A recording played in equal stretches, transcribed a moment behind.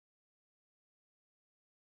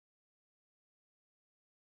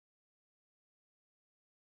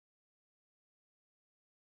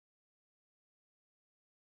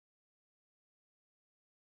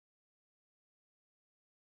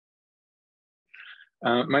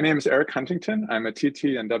My name is Eric Huntington. I'm a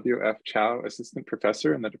TT and WF Chao Assistant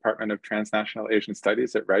Professor in the Department of Transnational Asian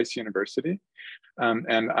Studies at Rice University.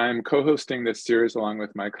 And I'm co-hosting this series along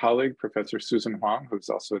with my colleague, Professor Susan Huang, who's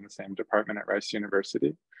also in the same department at Rice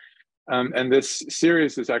University. And this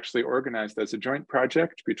series is actually organized as a joint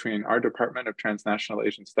project between our Department of Transnational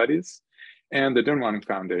Asian Studies and the Dunhuang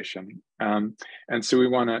Foundation. And so we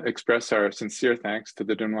want to express our sincere thanks to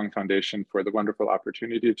the Dunhuang Foundation for the wonderful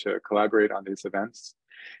opportunity to collaborate on these events.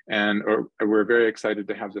 And we're very excited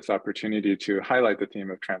to have this opportunity to highlight the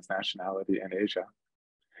theme of transnationality in Asia.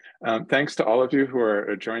 Thanks to all of you who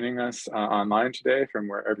are joining us online today from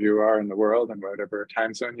wherever you are in the world and whatever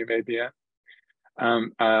time zone you may be in.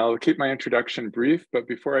 I'll keep my introduction brief, but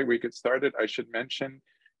before we get started, I should mention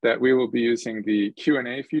that we will be using the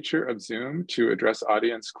Q&A feature of Zoom to address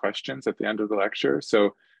audience questions at the end of the lecture.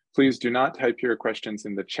 So please do not type your questions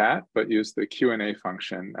in the chat, but use the Q&A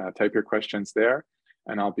function. Type your questions there,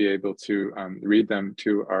 and I'll be able to read them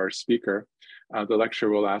to our speaker. The lecture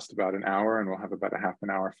will last about an hour, and we'll have about a half an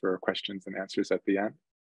hour for questions and answers at the end.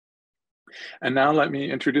 And now let me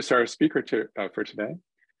introduce our speaker for today.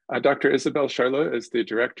 Dr. Isabelle Charleux is the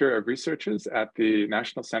Director of Researches at the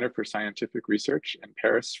National Center for Scientific Research in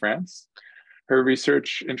Paris, France. Her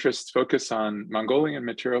research interests focus on Mongolian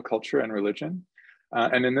material culture and religion.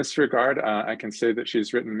 And in this regard, I can say that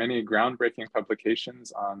she's written many groundbreaking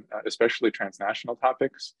publications on especially transnational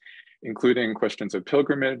topics, including questions of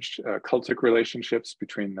pilgrimage, cultic relationships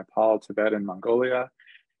between Nepal, Tibet, and Mongolia,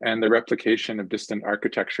 and the replication of distant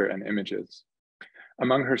architecture and images.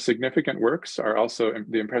 Among her significant works are also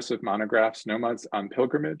the impressive monographs Nomads on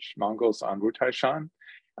Pilgrimage, Mongols on Wutai-shan,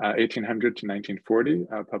 1800 to 1940,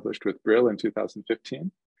 published with Brill in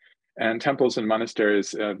 2015, and Temples and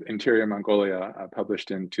Monasteries of Interior Mongolia, published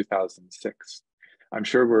in 2006. I'm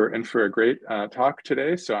sure we're in for a great talk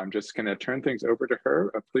today, so I'm just going to turn things over to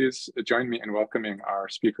her. Please join me in welcoming our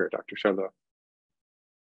speaker, Dr. Charleux.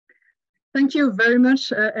 Thank you very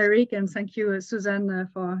much, Eric, and thank you, Susan,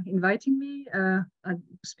 for inviting me. I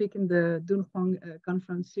speak in the Dunhuang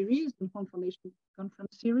conference series, Dunhuang Foundation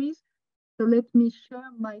conference series. So let me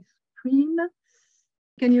share my screen.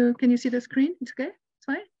 Can you see the screen? It's okay? It's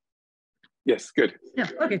fine? Yes, good. Yeah,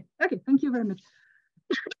 okay, thank you very much.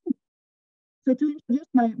 So to introduce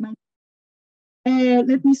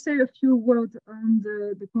let me say a few words on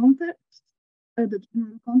the context, the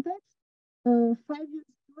general context. 5 years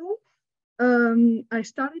ago, I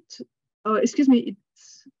started, excuse me,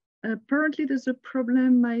 it's apparently there's a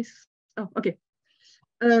problem.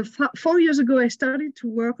 4 years ago, I started to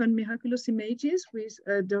work on miraculous images with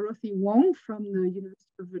Dorothy Huang from the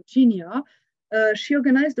University of Virginia. She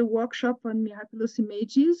organized a workshop on miraculous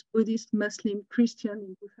images, Buddhist, Muslim, Christian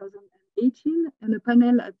in 2018, and a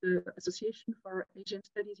panel at the Association for Asian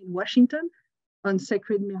Studies in Washington on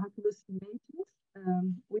sacred miraculous images,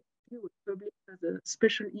 which was published as a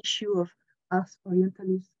special issue of Ars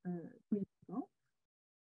Orientalis 2 years ago.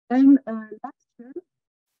 And last year,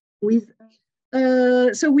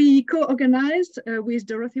 so we co-organized with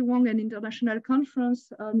Dorothy Huang an international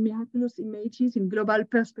conference on miraculous images in global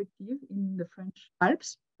perspective in the French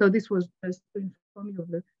Alps. So this was just to inform you of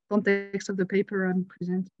the context of the paper I'm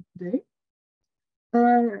presenting today.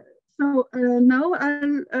 Now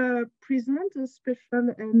I'll present a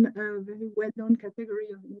special and very well-known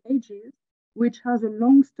category of images, which has a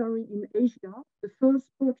long story in Asia, the first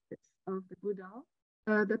portraits of the Buddha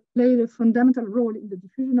that played a fundamental role in the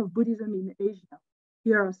diffusion of Buddhism in Asia.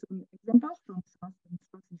 Here are some examples from South and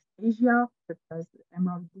Southeast Asia, such as the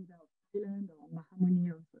Emerald Buddha of Thailand or Mahamuni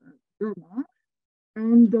of Burma.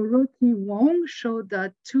 And Dorothy Huang showed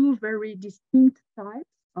that two very distinct types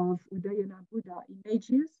of Udayana Buddha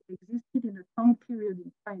images existed in a time period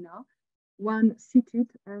in China, one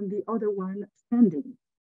seated and the other one standing.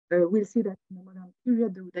 We'll see that in the modern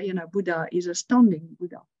period, the Udayana Buddha is a standing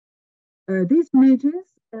Buddha. These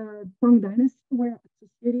images, Huang Dynasty, were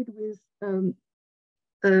associated with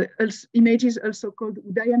images also called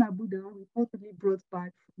Udayana Buddha, reportedly brought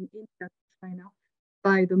back from India to China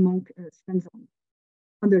by the monk Shih-shan.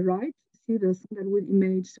 On the right, you see the sandalwood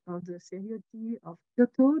image of the Seryoti of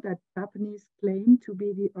Kyoto that Japanese claim to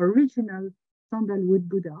be the original sandalwood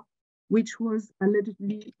Buddha, which was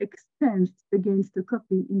allegedly exchanged against a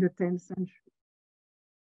copy in the 10th century.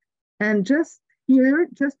 And just here,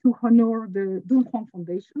 just to honor the Dunhuang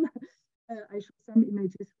Foundation, I show some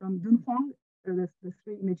images from Dunhuang. The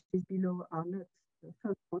three images below are not the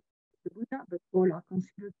first one of the Buddha, but all are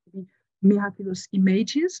considered to be miraculous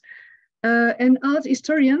images. And art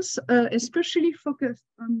historians, especially focused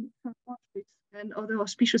on portraits and other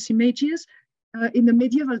auspicious images, in the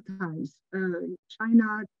medieval times,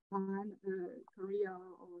 China, Japan, Korea,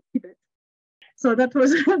 or Tibet. So that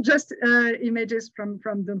was just images from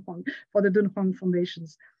Dunhuang, for the Dunhuang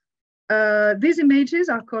foundations. These images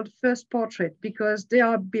are called first portrait because they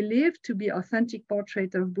are believed to be authentic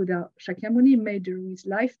portrait of Buddha Shakyamuni made during his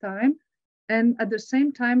lifetime, and at the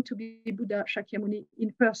same time to be Buddha Shakyamuni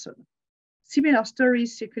in person. Similar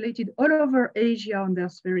stories circulated all over Asia on their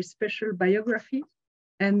very special biography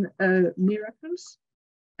and miracles.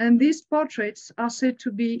 And these portraits are said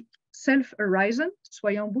to be self-arisen,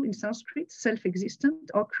 Swayambhu in Sanskrit,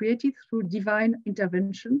 self-existent, or created through divine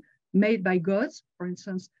intervention made by gods, for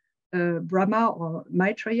instance, Brahma or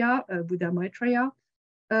Maitreya, Buddha Maitreya.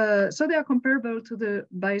 So they are comparable to the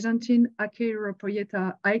Byzantine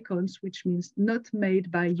Acheropoieta icons, which means not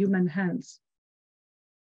made by human hands.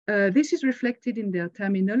 This is reflected in their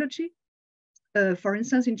terminology. For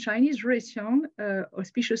instance, in Chinese, Ruixiang,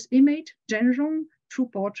 auspicious image, Zhenzhong, true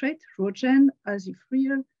portrait, Ruozhen, as if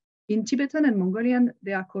real. In Tibetan and Mongolian,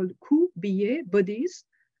 they are called ku, biye, bodies,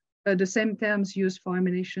 the same terms used for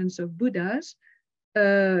emanations of Buddhas.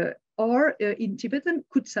 Or in Tibetan,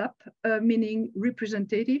 kutsap, meaning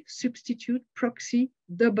representative, substitute, proxy,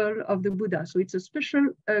 double of the Buddha. So it's a special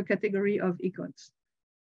category of icons.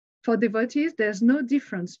 For devotees, there's no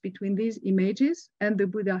difference between these images and the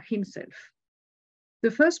Buddha himself.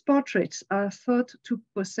 The first portraits are thought to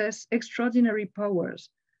possess extraordinary powers,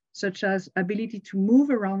 such as ability to move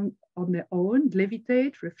around on their own,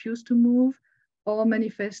 levitate, refuse to move, or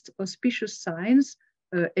manifest auspicious signs,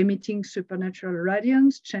 emitting supernatural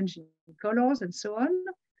radiance, changing colors, and so on,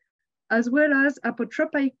 as well as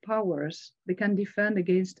apotropaic powers. They can defend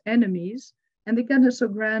against enemies, and they can also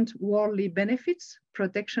grant worldly benefits,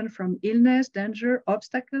 protection from illness, danger,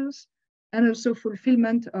 obstacles, and also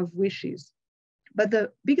fulfillment of wishes. But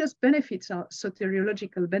the biggest benefits are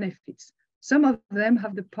soteriological benefits. Some of them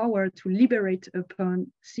have the power to liberate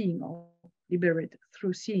upon seeing, or liberate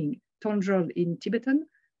through seeing, tondrol in Tibetan,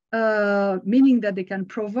 meaning that they can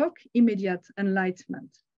provoke immediate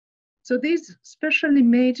enlightenment. So these special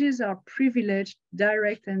images are privileged,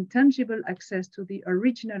 direct, and tangible access to the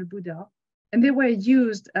original Buddha, and they were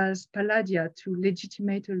used as palladia to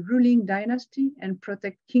legitimate a ruling dynasty and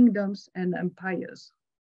protect kingdoms and empires.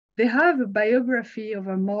 They have a biography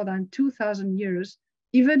over more than 2,000 years,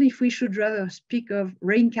 even if we should rather speak of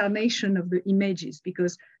reincarnation of the images,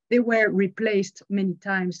 because they were replaced many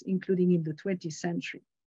times, including in the 20th century.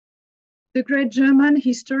 The great German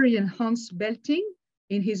historian Hans Belting,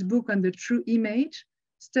 in his book on the true image,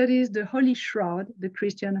 studies the Holy Shroud, the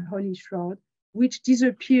Christian Holy Shroud, which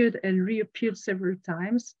disappeared and reappeared several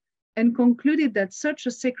times, and concluded that such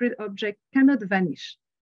a sacred object cannot vanish,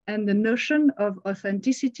 and the notion of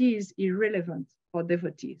authenticity is irrelevant for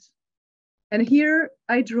devotees. And here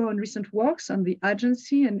I draw on recent works on the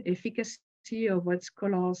agency and efficacy of what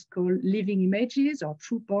scholars call living images or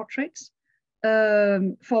true portraits.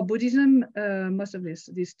 For Buddhism, most of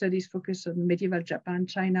these studies focus on medieval Japan,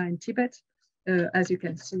 China, and Tibet, as you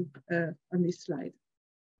can see on this slide.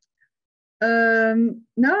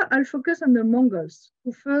 Now I'll focus on the Mongols,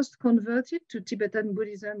 who first converted to Tibetan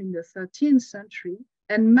Buddhism in the 13th century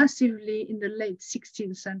and massively in the late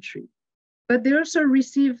 16th century. But they also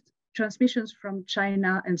received transmissions from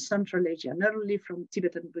China and Central Asia, not only from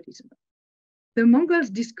Tibetan Buddhism. The Mongols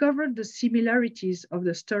discovered the similarities of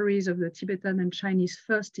the stories of the Tibetan and Chinese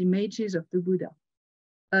first images of the Buddha.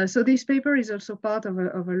 So this paper is also part of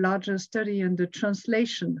a larger study on the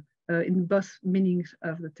translation in both meanings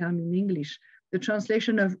of the term in English, the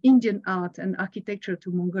translation of Indian art and architecture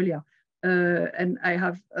to Mongolia. And I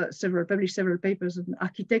have published several papers on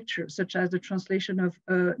architecture, such as the translation of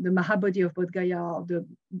the Mahabodhi of Bodh Gaya or the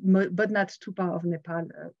Bodhnath Stupa of Nepal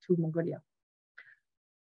to Mongolia.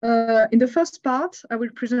 In the first part, I will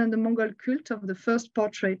present the Mongol cult of the first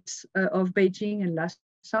portraits of Beijing and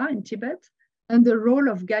Lhasa in Tibet and the role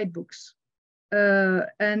of guidebooks.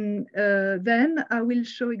 Then I will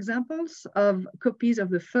show examples of copies of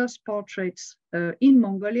the first portraits in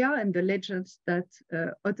Mongolia and the legends that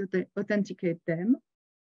authenticate them.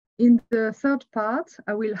 In the third part,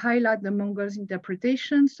 I will highlight the Mongols'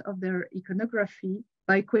 interpretations of their iconography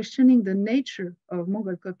by questioning the nature of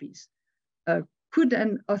Mongol copies. Could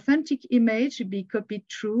an authentic image be copied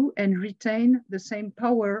true and retain the same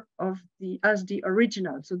power as the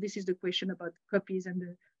original? So this is the question about copies and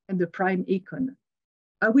the prime icon.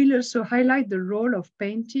 I will also highlight the role of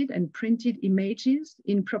painted and printed images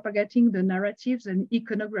in propagating the narratives and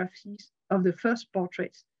iconographies of the first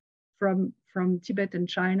portraits from Tibet and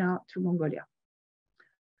China to Mongolia.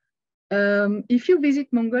 If you visit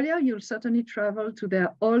Mongolia, you'll certainly travel to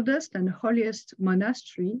their oldest and holiest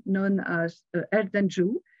monastery, known as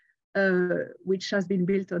Erdenju, which has been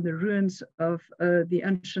built on the ruins of the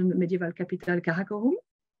ancient medieval capital Karakorum.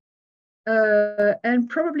 And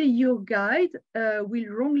probably your guide will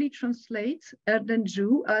wrongly translate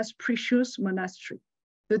Erdenju as precious monastery.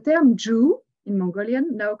 The term Ju in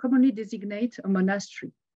Mongolian now commonly designates a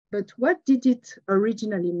monastery, but what did it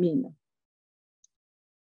originally mean?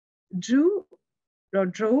 Ju or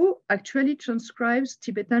Jo actually transcribes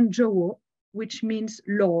Tibetan Jowo, which means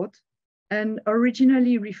Lord, and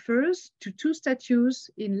originally refers to two statues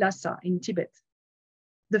in Lhasa in Tibet.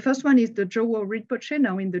 The first one is the Jowo Rinpoche,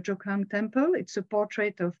 now in the Jokhang temple. It's a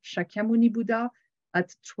portrait of Shakyamuni Buddha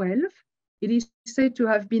at 12. It is said to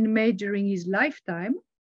have been made during his lifetime.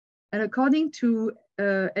 And according to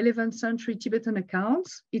 11th century Tibetan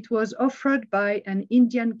accounts, it was offered by an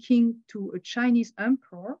Indian king to a Chinese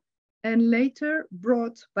emperor and later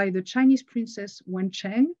brought by the Chinese princess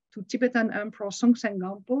Wencheng to Tibetan Emperor Songtsen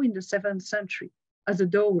Gampo in the 7th century as a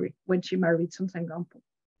dowry when she married Songtsen Gampo.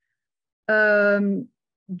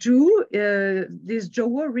 This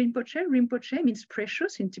Jowo Rinpoche means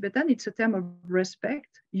precious in Tibetan. It's a term of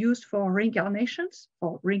respect used for reincarnations,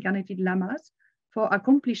 for reincarnated lamas, for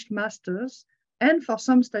accomplished masters, and for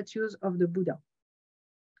some statues of the Buddha.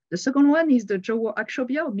 The second one is the Jowo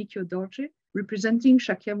Akshobhya or Mikyo Dorje, representing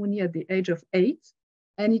Shakyamuni at the age of 8.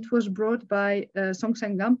 And it was brought by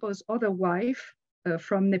Songtsen Gampo's other wife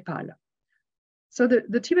from Nepal. So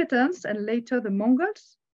the Tibetans and later the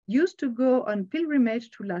Mongols used to go on pilgrimage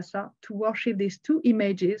to Lhasa to worship these two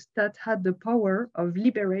images that had the power of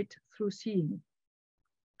liberate through seeing.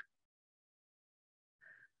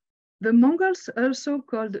 The Mongols also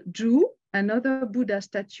called Ju another Buddha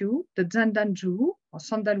statue, the Zandan Ju, or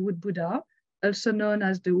sandalwood Buddha, also known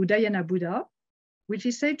as the Udayana Buddha, which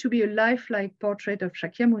is said to be a lifelike portrait of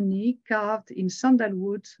Shakyamuni carved in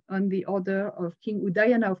sandalwood on the order of King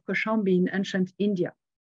Udayana of Kaushambi in ancient India.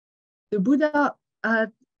 The Buddha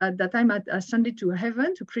at that time had ascended to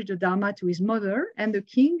heaven to preach the Dharma to his mother, and the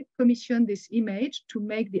king commissioned this image to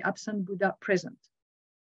make the absent Buddha present.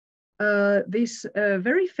 This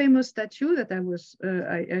very famous statue that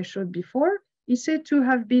I showed before is said to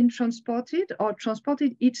have been transported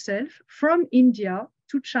itself from India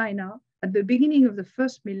to China at the beginning of the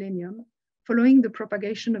first millennium, following the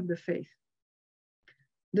propagation of the faith.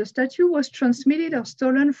 The statue was transmitted or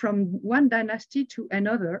stolen from one dynasty to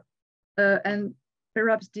another, and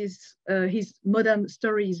perhaps his modern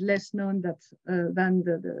story is less known than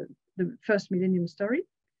the first millennium story.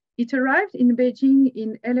 It arrived in Beijing in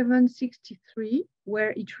 1163,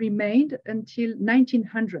 where it remained until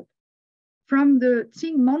 1900. From the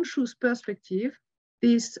Qing Manchu's perspective,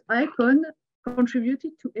 this icon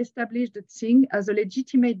contributed to establish the Qing as a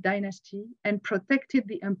legitimate dynasty and protected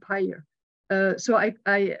the empire. So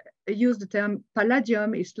I use the term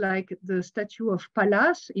palladium. It's like the statue of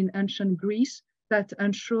Pallas in ancient Greece that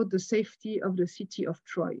ensured the safety of the city of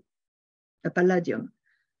Troy, a palladium.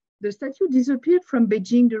 The statue disappeared from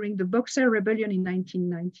Beijing during the Boxer Rebellion in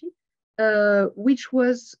 1990, which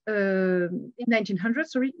was in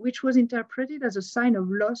 1900, which was interpreted as a sign of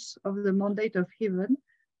loss of the mandate of heaven,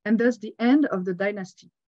 and thus the end of the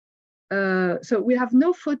dynasty. So we have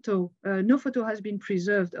no photo has been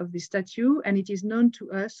preserved of this statue, and it is known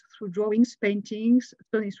to us through drawings, paintings,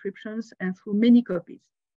 stone inscriptions, and through many copies.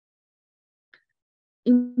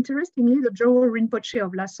 Interestingly, the Jowo Rinpoche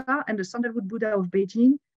of Lhasa and the Sandalwood Buddha of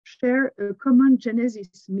Beijing share a common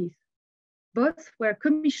Genesis myth. Both were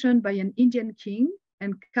commissioned by an Indian king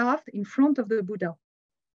and carved in front of the Buddha.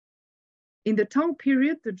 In the Tang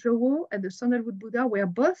period, the Jowo and the Sandalwood Buddha were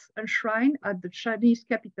both enshrined at the Chinese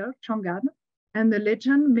capital, Chang'an, and the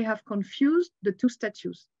legend may have confused the two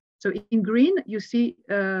statues. So in green, you see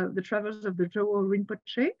the travels of the Jowo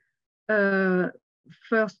Rinpoche,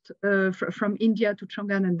 first from India to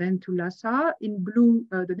Chang'an and then to Lhasa. In blue,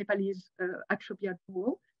 the Nepalese Akshobhya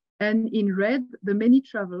Jowo. And in red, the many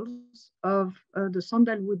travels of the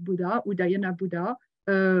Sandalwood Buddha, Udayana Buddha,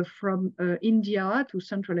 from India to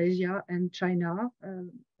Central Asia and China,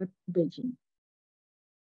 Beijing.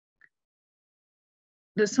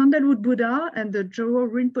 The Sandalwood Buddha and the Jowo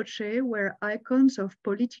Rinpoche were icons of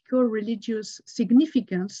political religious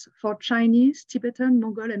significance for Chinese, Tibetan,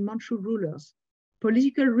 Mongol, and Manchu rulers.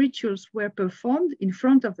 Political rituals were performed in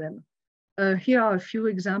front of them. Here are a few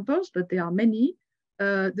examples, but there are many.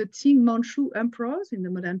 The Qing Manchu emperors in the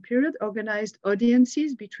modern period organized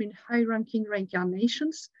audiences between high-ranking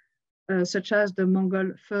reincarnations, such as the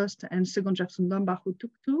Mongol 1st and 2nd Japsun Lama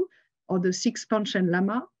Tuktu, or the 6th Panchen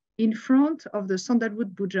Lama, in front of the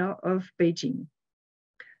Sandalwood Buddha of Beijing.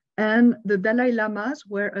 And the Dalai Lamas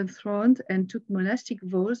were enthroned and took monastic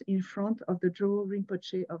vows in front of the Jowo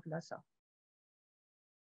Rinpoche of Lhasa.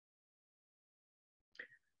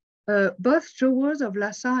 Both Jowos of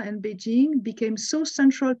Lhasa and Beijing became so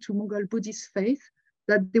central to Mongol Buddhist faith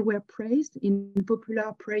that they were praised in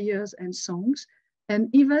popular prayers and songs, and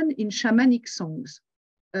even in shamanic songs.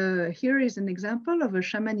 Here is an example of a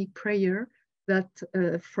shamanic prayer that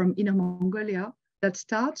from Inner Mongolia that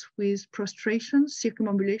starts with prostrations,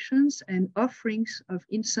 circumambulations, and offerings of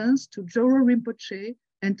incense to Jowo Rinpoche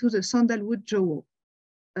and to the sandalwood Jowo.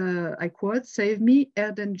 I quote, "Save me,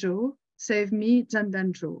 Erden Jo, save me,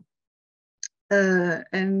 Zandan Jo."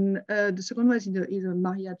 The second one is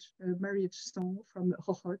a marriage song from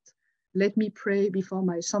Hohot, "Let me pray before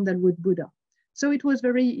my sandalwood Buddha." So it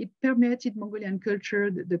permeated Mongolian culture.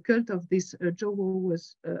 The cult of this Jowo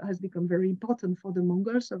has become very important for the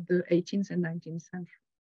Mongols of the 18th and 19th century.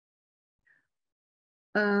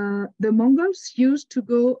 The Mongols used to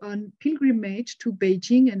go on pilgrimage to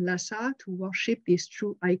Beijing and Lhasa to worship these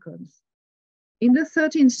true icons. In the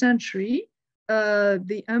 13th century,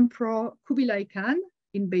 the Emperor Kubilai Khan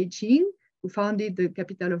in Beijing, who founded the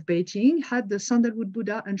capital of Beijing, had the sandalwood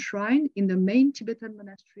Buddha enshrined in the main Tibetan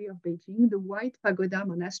monastery of Beijing, the White Pagoda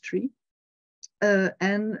Monastery.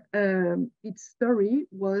 Its story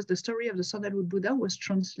was, the story of the sandalwood Buddha was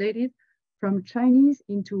translated from Chinese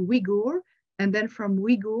into Uyghur, and then from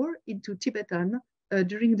Uyghur into Tibetan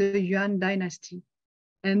during the Yuan dynasty.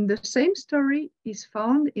 And the same story is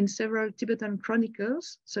found in several Tibetan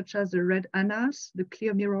chronicles, such as the Red Annals, the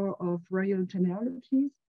Clear Mirror of Royal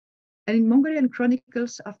Genealogies, and in Mongolian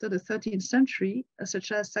chronicles after the 13th century,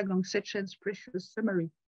 such as Saglong Sechen's Precious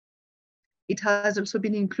Summary. It has also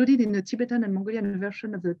been included in the Tibetan and Mongolian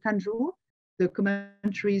version of the Tanzhu, the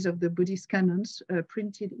commentaries of the Buddhist canons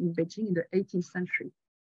printed in Beijing in the 18th century.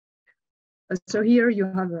 So here you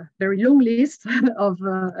have a very long list of,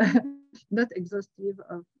 not exhaustive,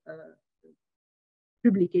 of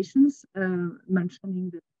publications mentioning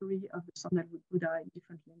the story of the sandalwood Buddha in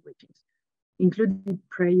different languages, including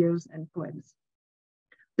prayers and poems.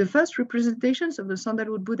 The first representations of the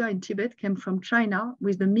sandalwood Buddha in Tibet came from China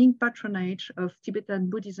with the Ming patronage of Tibetan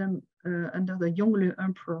Buddhism under the Yongle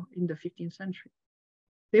Emperor in the 15th century.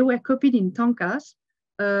 They were copied in Tankas,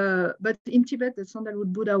 but in Tibet, the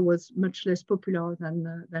sandalwood Buddha was much less popular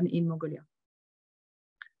than in Mongolia.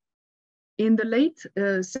 In the late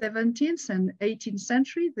 17th and 18th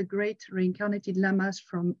century, the great reincarnated lamas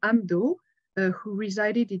from Amdo, who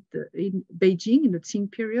resided in Beijing in the Qing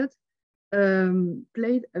period,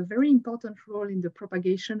 played a very important role in the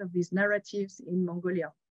propagation of these narratives in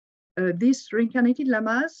Mongolia. These reincarnated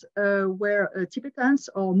lamas were Tibetans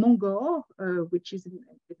or Mongol, which is an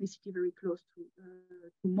ethnicity very close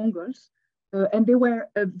to Mongols. And they were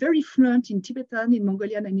very fluent in Tibetan, in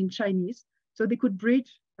Mongolian, and in Chinese, so they could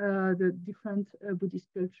bridge the different Buddhist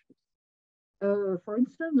cultures. For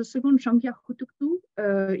instance, the second Changyar Hutuktu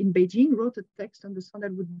in Beijing wrote a text on the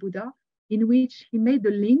sandalwood Buddha in which he made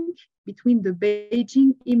the link between the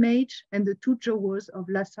Beijing image and the two Jowos of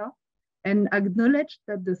Lhasa, and acknowledged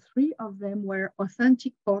that the three of them were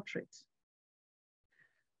authentic portraits.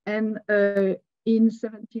 And in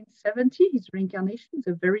 1770, his reincarnation,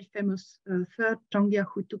 the very famous third Changyar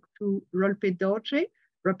Hutuktu Rolpe Dorje.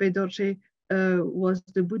 Rolpe Dorje was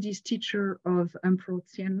the Buddhist teacher of Emperor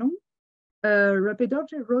Qianlong. Rolpe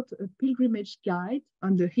Dorje wrote a pilgrimage guide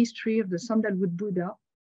on the history of the sandalwood Buddha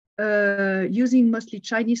using mostly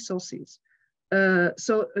Chinese sources.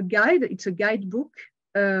 So a guide, it's a guidebook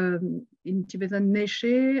in Tibetan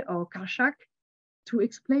Neshe or Karshak to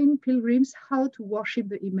explain pilgrims how to worship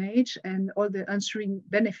the image and all the answering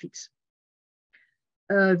benefits.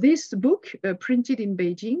 This book, printed in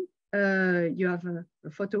Beijing, you have a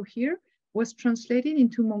photo here, was translated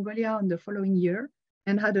into Mongolia on the following year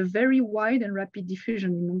and had a very wide and rapid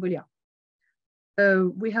diffusion in Mongolia.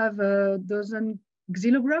 We have a dozen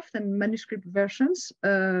xylographed and manuscript versions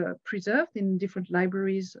preserved in different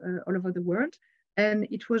libraries all over the world, and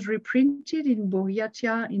it was reprinted in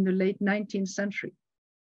Buryatia in the late 19th century.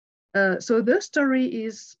 So the story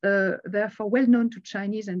is therefore well known to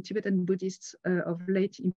Chinese and Tibetan Buddhists of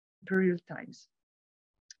late imperial times.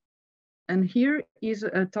 And here is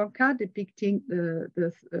a tanka depicting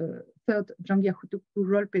the third Changyar Hutuktu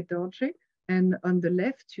Rolpe Dorje, and on the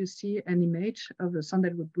left you see an image of the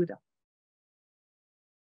sandalwood Buddha.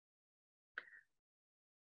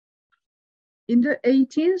 In the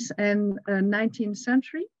 18th and 19th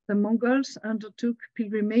century, the Mongols undertook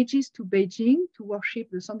pilgrimages to Beijing to worship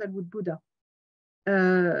the sandalwood Buddha.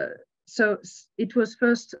 So it was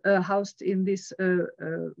first housed in this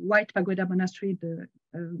White Pagoda Monastery in the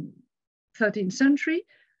 13th century.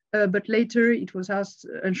 but later it was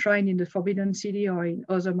enshrined in the Forbidden City or in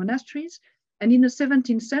other monasteries. And in the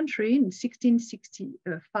 17th century, in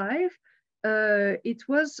 1665, it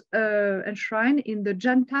was enshrined in the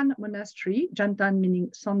Jantan monastery, Jantan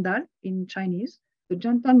meaning sandal in Chinese, the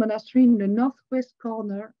Jantan monastery in the northwest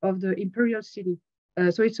corner of the imperial city.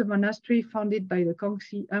 So it's a monastery founded by the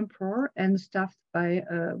Kangxi Emperor and staffed by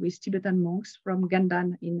with Tibetan monks from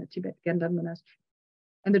Gandan in Tibet, Gandan Monastery.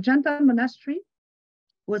 And the Jantan Monastery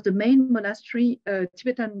was the main monastery,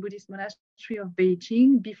 Tibetan Buddhist monastery of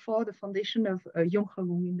Beijing before the foundation of Yonghe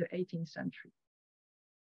in the 18th century.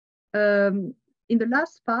 In the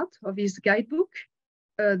last part of his guidebook,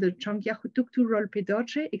 the Changyarhu Tuktu Rolpe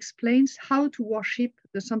Dorje explains how to worship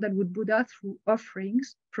the sandalwood Buddha through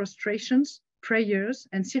offerings, prostrations, prayers,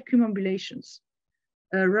 and circumambulations.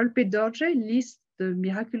 Rolpe Dorje lists the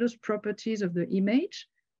miraculous properties of the image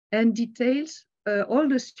and details all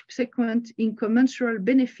the subsequent incommensurable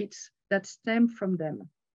benefits that stem from them.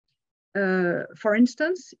 For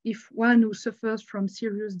instance, if one who suffers from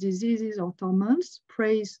serious diseases or torments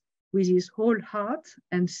prays with his whole heart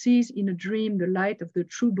and sees in a dream the light of the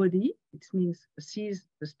true body, it means sees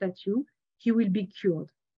the statue, he will be cured.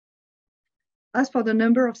 As for the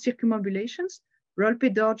number of circumambulations, Rolpe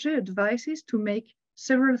Dorje advises to make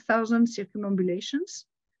several thousand circumambulations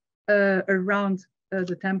around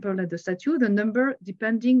the temple and the statue, the number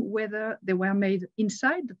depending whether they were made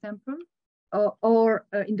inside the temple or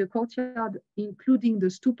in the courtyard, including the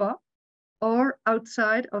stupa, or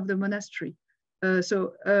outside of the monastery.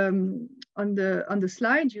 So on the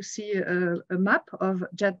slide, you see a map of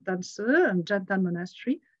Jantan and Jantan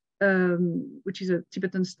Monastery, which is a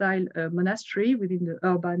Tibetan-style monastery within the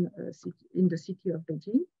urban city, in the city of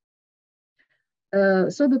Beijing.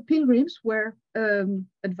 So the pilgrims were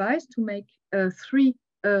advised to make three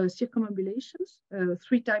circumambulations,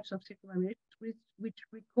 three types of circumambulations, which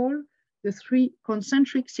we call the three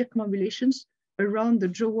concentric circumambulations around the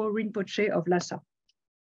Jowo Rinpoche of Lhasa.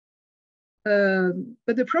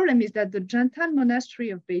 But the problem is that the Jantan Monastery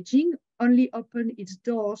of Beijing only opened its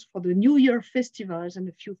doors for the New Year festivals and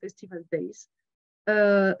a few festival days.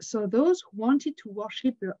 So those who wanted to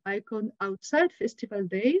worship the icon outside festival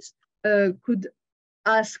days could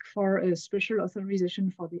ask for a special authorization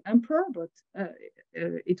for the emperor, but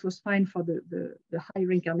it was fine for the high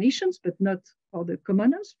reincarnations, but not for the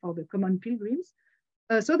commoners, for the common pilgrims.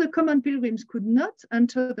 So the common pilgrims could not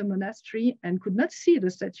enter the monastery and could not see the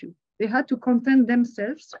statue. They had to content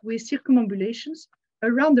themselves with circumambulations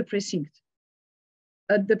around the precinct.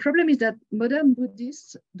 The problem is that modern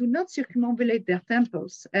Buddhists do not circumambulate their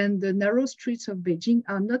temples, and the narrow streets of Beijing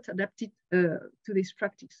are not adapted to this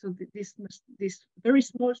practice. So this very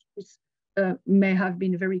small streets may have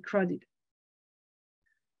been very crowded.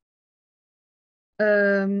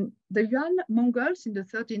 The Yuan Mongols in the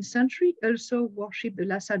 13th century also worshipped the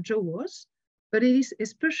Lhasa Jowos, but it is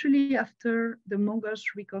especially after the Mongols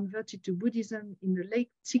reconverted to Buddhism in the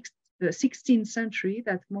late 16th century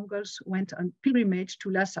that Mongols went on pilgrimage to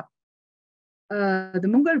Lhasa. The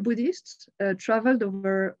Mongol Buddhists traveled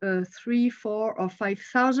over 3,000, 4,000, or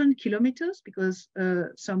 5,000 kilometers because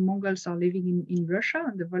some Mongols are living in Russia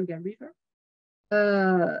on the Volga River.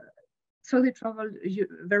 So they traveled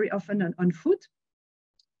very often on foot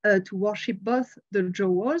to worship both the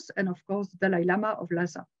Jowos and, of course, the Dalai Lama of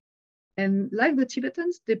Lhasa. And like the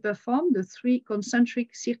Tibetans, they performed the three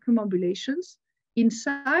concentric circumambulations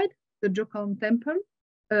inside the Jokang temple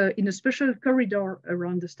in a special corridor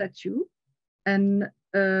around the statue, and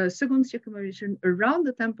a second circumambulation around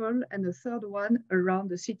the temple, and a third one around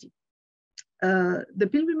the city. The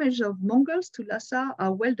pilgrimage of Mongols to Lhasa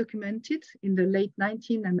are well documented in the late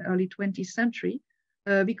 19th and early 20th century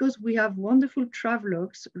because we have wonderful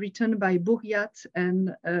travelogues written by Buryat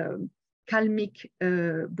and Kalmyk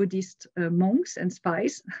Buddhist monks and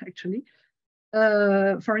spies, actually.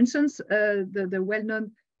 For instance, the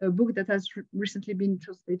well-known book that has recently been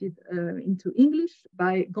translated into English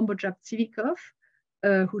by Gombojab Tsivikov,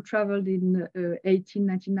 who traveled in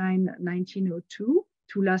 1899-1902 to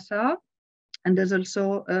Lhasa. And there's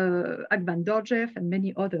also Agban Dorjev and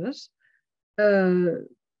many others.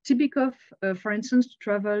 Tsivikov, for instance,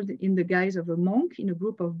 traveled in the guise of a monk in a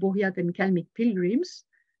group of Buryat and Kalmyk pilgrims.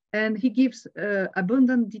 And he gives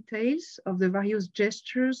abundant details of the various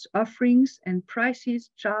gestures, offerings, and prices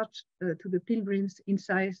charged to the pilgrims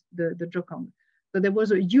inside the Jokang. So there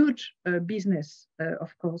was a huge business,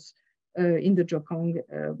 of course, in the Jokang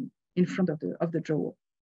in front of the Jowo.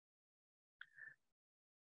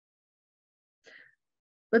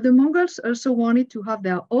 But the Mongols also wanted to have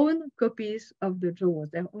their own copies of the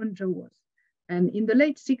Jowos, their own Jowos. And in the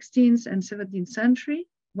late 16th and 17th century,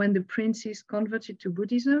 when the princes converted to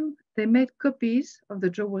Buddhism, they made copies of the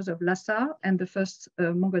Jowos of Lhasa, and the first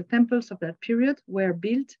Mongol temples of that period were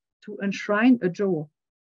built to enshrine a Jowo.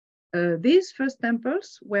 These first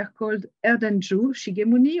temples were called Erdenju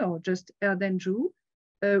Shigemuni, or just Erdenju,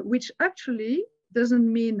 which actually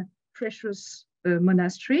doesn't mean precious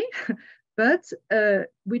monastery, but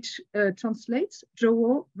which translates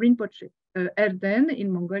Jowo Rinpoche. Erden in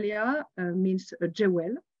Mongolia means a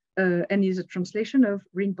jewel and is a translation of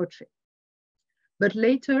Rinpoche. But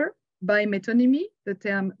later, by metonymy, the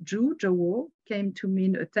term Ju, Jowo, came to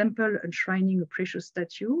mean a temple enshrining a precious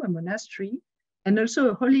statue, a monastery, and also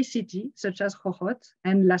a holy city, such as Hohhot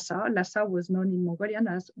and Lhasa. Lhasa was known in Mongolian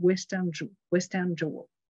as Western Ju, Western Jowo.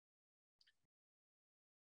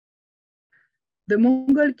 The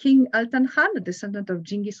Mongol king Altan Khan, a descendant of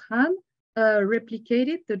Genghis Khan,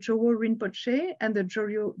 replicated the Jowo Rinpoche and the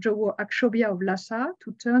Jowo Akshobhya of Lhasa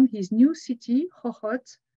to turn his new city,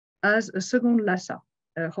 Hohhot, as a second Lhasa.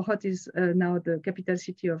 Hohhot is now the capital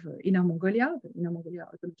city of Inner Mongolia, the Inner Mongolia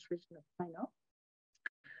administration of China.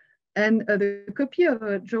 And the copy of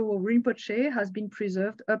Jowo Rinpoche has been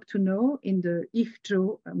preserved up to now in the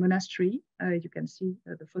EPHE monastery. You can see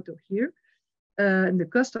the photo here. And the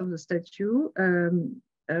cost of the statue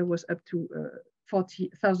was up to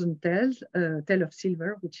 40,000 taels, tael of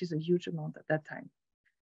silver, which is a huge amount at that time.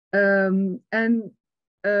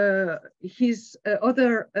 His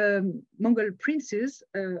other Mongol princes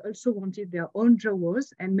also wanted their own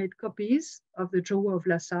Jowos and made copies of the Jowo of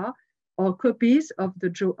Lhasa or copies of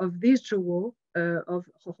this Jowo of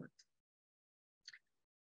Hohhot.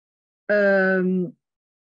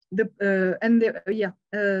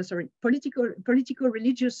 Political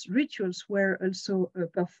religious rituals were also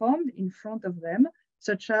performed in front of them,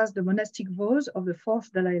 such as the monastic vows of the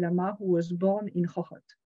fourth Dalai Lama, who was born in Hohhot.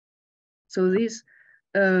 So these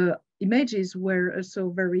images were also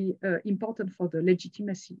very important for the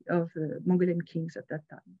legitimacy of Mongolian kings at that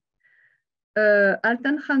time.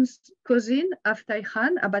 Altan Khan's cousin, Abatai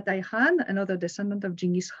Khan, another descendant of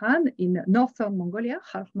Genghis Khan in northern Mongolia,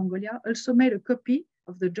 half Mongolia, also made a copy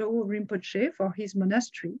of the Jowo Rinpoche for his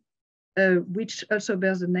monastery, which also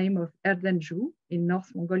bears the name of Erdenju in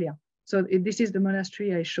North Mongolia. So this is the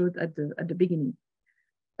monastery I showed at the beginning.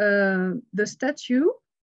 The statue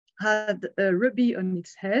had a ruby on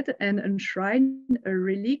its head and enshrined a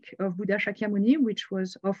relic of Buddha Shakyamuni, which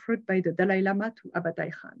was offered by the Dalai Lama to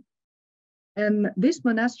Abatai Khan. And this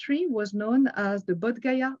monastery was known as the Bodh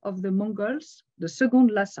Gaya of the Mongols, the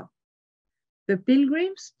second Lhasa. The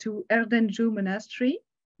pilgrims to Erdenju monastery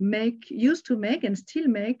used to make and still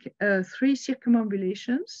make 3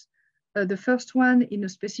 circumambulations. The first one in a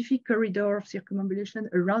specific corridor of circumambulation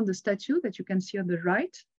around the statue that you can see on the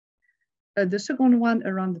right. The second one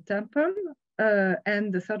around the temple,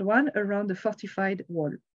 and the third one around the fortified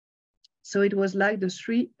wall. So it was like the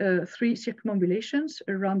three circumambulations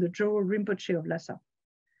around the Jowo Rinpoche of Lhasa.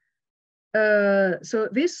 So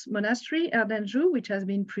this monastery, Erdenju, which has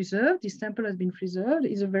been preserved, this temple has been preserved,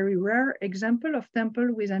 is a very rare example of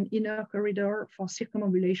temple with an inner corridor for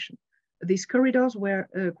circumambulation. These corridors were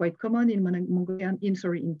quite common in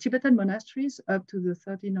Tibetan monasteries up to the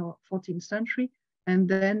 13th or 14th century, and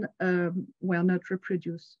then were not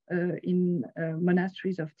reproduced in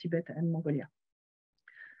monasteries of Tibet and Mongolia.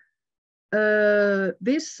 Here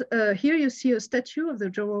you see a statue of the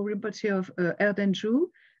Jowo Rinpoche of Erdenju,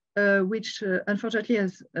 which unfortunately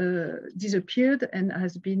has disappeared and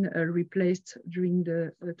has been replaced during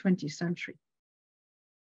the 20th century.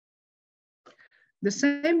 The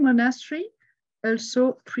same monastery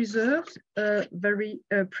also preserves a very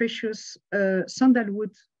precious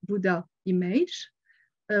sandalwood Buddha image,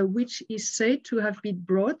 which is said to have been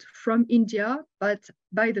brought from India, but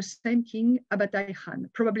by the same king, Abatai Khan.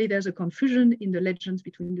 Probably there's a confusion in the legends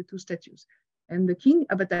between the two statues. And the king,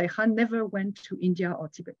 Abatai Khan, never went to India or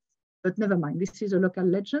Tibet, but never mind, this is a local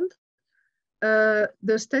legend.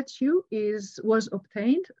 The statue was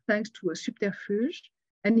obtained thanks to a subterfuge,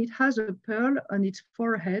 and it has a pearl on its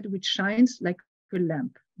forehead, which shines like a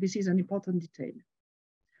lamp. This is an important detail.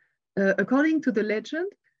 According to the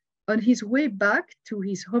legend, on his way back to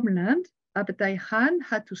his homeland, Abatai Khan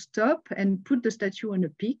had to stop and put the statue on a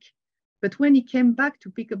peak. But when he came back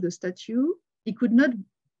to pick up the statue, he could not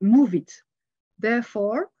move it.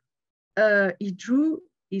 Therefore, he drew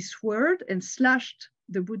his sword and slashed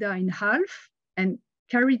the Buddha in half and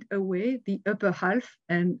carried away the upper half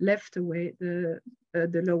and left away the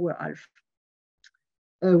lower half.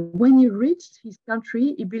 When he reached his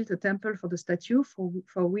country, he built a temple for the statue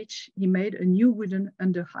for which he made a new wooden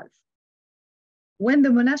under half. When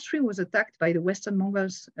the monastery was attacked by the Western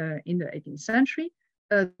Mongols in the 18th century,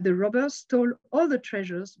 the robbers stole all the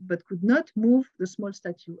treasures, but could not move the small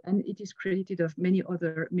statue, and it is credited of many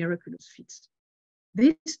other miraculous feats.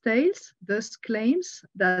 These tales thus claims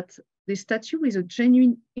that the statue is a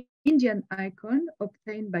genuine Indian icon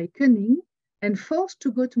obtained by cunning and forced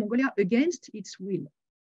to go to Mongolia against its will.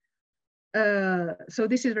 So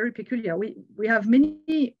this is very peculiar. We have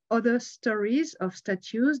many other stories of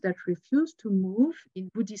statues that refuse to move in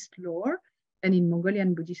Buddhist lore and in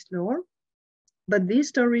Mongolian Buddhist lore, but these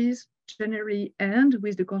stories generally end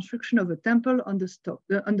with the construction of a temple on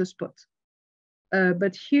the spot.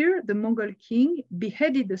 But here, the Mongol king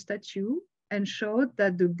beheaded the statue and showed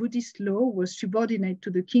that the Buddhist law was subordinate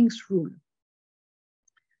to the king's rule.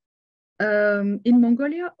 In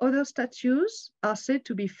Mongolia, other statues are said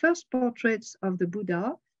to be first portraits of the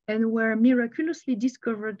Buddha and were miraculously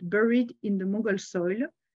discovered buried in the Mongol soil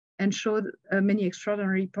and showed many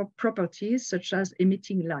extraordinary properties, such as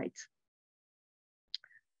emitting light.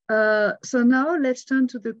 So now let's turn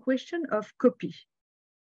to the question of copy.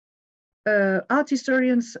 Art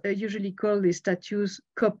historians usually call these statues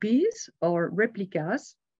copies or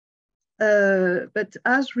replicas, but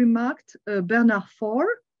as remarked Bernard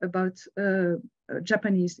Faure about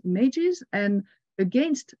Japanese images and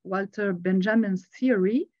against Walter Benjamin's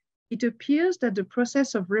theory, it appears that the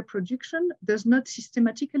process of reproduction does not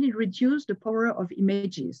systematically reduce the power of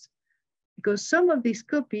images, because some of these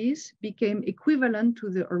copies became equivalent to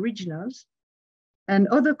the originals and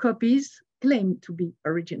other copies claim to be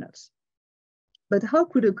originals. But how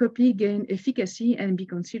could a copy gain efficacy and be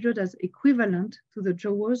considered as equivalent to the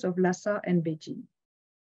Jawas of Lhasa and Beijing?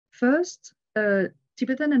 First,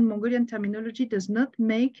 Tibetan and Mongolian terminology does not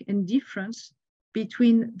make any difference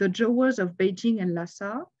between the Jawas of Beijing and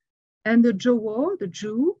Lhasa and the Jawa, the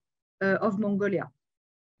Jew, of Mongolia.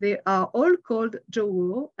 They are all called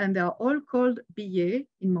Jawa and they are all called Biye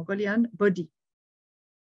in Mongolian, body.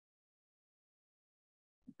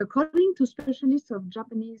 According to specialists of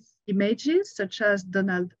Japanese images, such as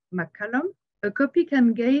Donald McCallum, a copy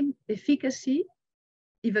can gain efficacy,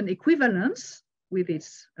 even equivalence with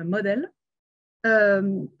its model,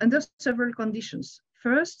 under several conditions.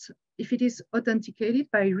 First, if it is authenticated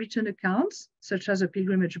by written accounts, such as a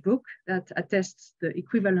pilgrimage book that attests the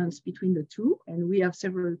equivalence between the two, and we have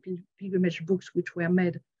several pilgrimage books which were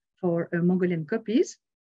made for Mongolian copies.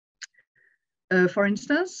 For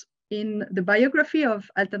instance, in the biography of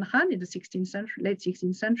Altan Khan in the 16th century, late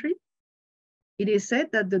 16th century, it is said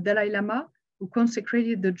that the Dalai Lama, who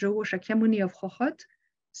consecrated the Jawa Shakyamuni of Chokhot,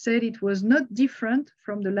 said it was not different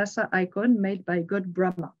from the Lhasa icon made by God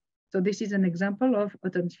Brahma. So this is an example of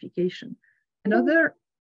authentication. Another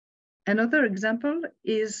example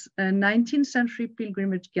is a 19th century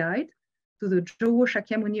pilgrimage guide to the Jawa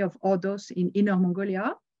Shakyamuni of Ordos in Inner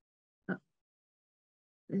Mongolia.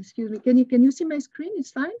 Excuse me, can you see my screen?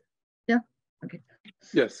 It's fine? Yeah, okay.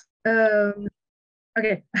 Yes.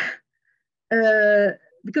 Okay.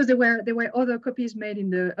 Because there were other copies made in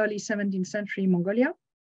the early 17th century in Mongolia.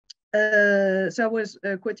 So I was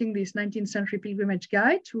quoting this 19th century pilgrimage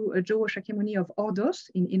guide to a Jawa Shakyamuni of Ordos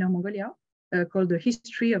in Inner Mongolia, called The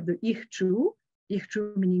History of the EPHE,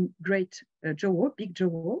 EPHE meaning Great Jawa, Big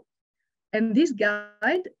Jawa. And this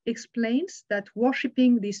guide explains that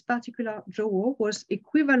worshipping this particular Jawa was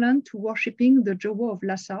equivalent to worshipping the Jawa of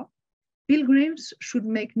Lhasa. Pilgrims should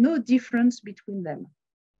make no difference between them.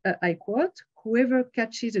 I quote, "Whoever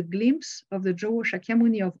catches a glimpse of the Jawa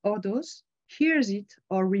Shakyamuni of Ordos, hears it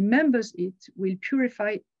or remembers it, will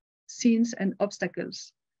purify sins and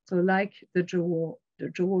obstacles." So like the Jawa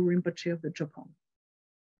Rinpoche of the Jokong.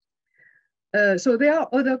 So there are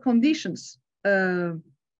other conditions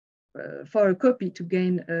for a copy to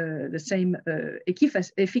gain the same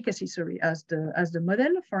efficacy, as the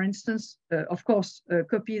model. For instance, of course,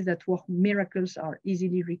 copies that work miracles are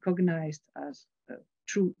easily recognized as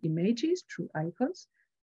true images, true icons.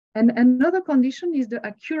 And another condition is the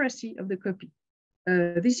accuracy of the copy.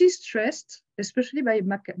 This is stressed, especially by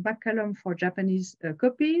McCallum for Japanese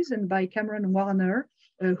copies and by Cameron Warner,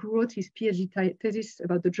 who wrote his PhD thesis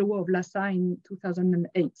about the Jawa of Lhasa in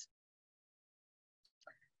 2008.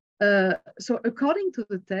 So according to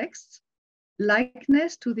the text,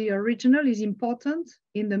 likeness to the original is important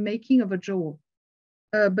in the making of a Jawa.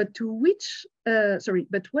 But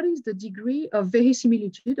what is the degree of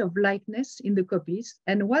verisimilitude of likeness in the copies,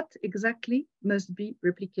 and what exactly must be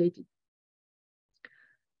replicated?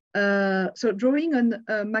 So drawing on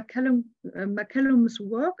McCallum's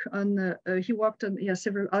work on, he has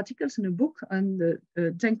several articles in a book on the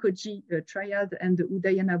Tenkoji triad and the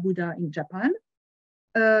Udayana Buddha in Japan.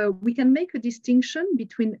 We can make a distinction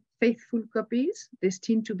between faithful copies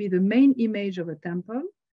destined to be the main image of a temple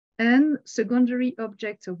and secondary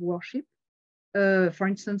objects of worship. For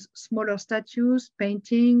instance, smaller statues,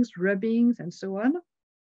 paintings, rubbings, and so on,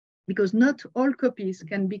 because not all copies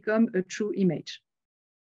can become a true image.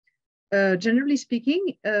 Generally speaking,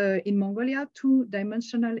 in Mongolia,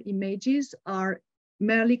 two-dimensional images are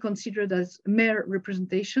merely considered as mere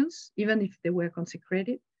representations, even if they were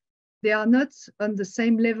consecrated. They are not on the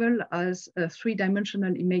same level as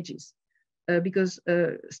three-dimensional images, because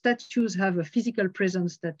statues have a physical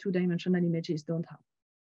presence that two-dimensional images don't have.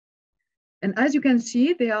 And as you can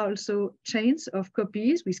see, there are also chains of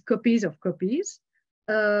copies with copies of copies,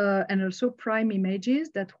 and also prime images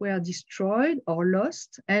that were destroyed or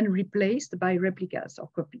lost and replaced by replicas or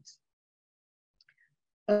copies.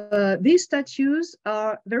 These statues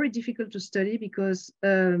are very difficult to study because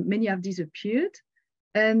many have disappeared,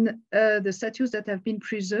 and the statues that have been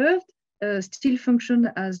preserved still function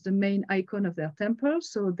as the main icon of their temple.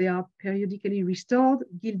 So they are periodically restored,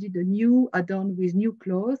 gilded anew, adorned with new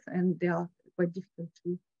clothes, and they are quite difficult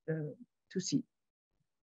to see.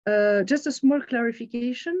 Just a small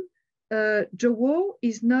clarification, Zhouwo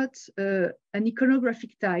is not an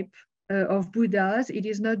iconographic type of Buddhas. It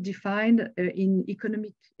is not defined in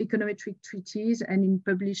econometric treatises and in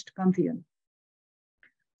published pantheon.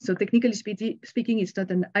 So technically speaking, it's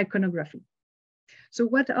not an iconography. So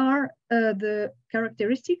what are the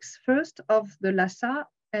characteristics first of the Lhasa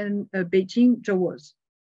and Beijing Zhouwos?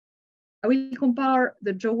 I will compare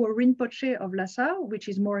the Zhouwo Rinpoche of Lhasa, which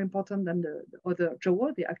is more important than the other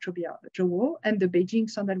Zhouwo, the Akchobia Zhouwo, and the Beijing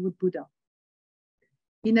Sandalwood Buddha.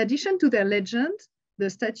 In addition to their legend, the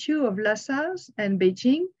statue of Lhasa and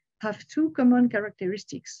Beijing have two common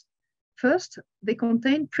characteristics. First, they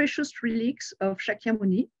contain precious relics of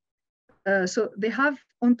Shakyamuni. So they have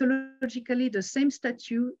ontologically the same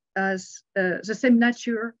statue as the same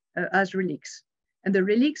nature as relics. And the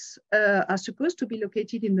relics are supposed to be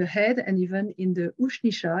located in the head and even in the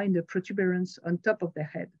ushnisha, in the protuberance on top of the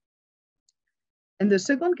head. And the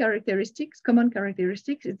second common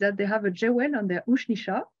characteristic, is that they have a jewel on their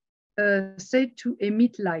ushnisha said to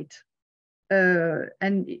emit light.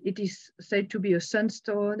 And it is said to be a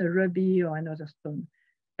sunstone, a ruby, or another stone.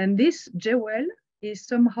 And this jewel is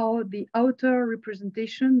somehow the outer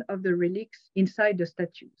representation of the relics inside the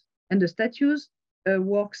statues. And the statues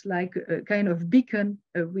works like a kind of beacon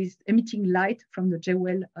with emitting light from the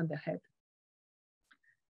jewel on the head.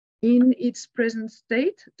 In its present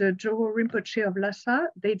state, the Zhouwo Rinpoche of Lhasa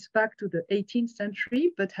dates back to the 18th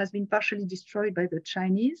century, but has been partially destroyed by the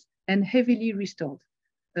Chinese and heavily restored.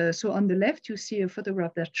 So on the left, you see a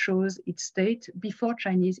photograph that shows its state before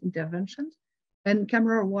Chinese interventions. And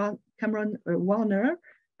Cameron Warner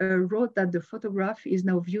wrote that the photograph is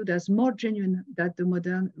now viewed as more genuine than the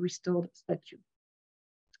modern restored statue.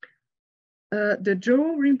 The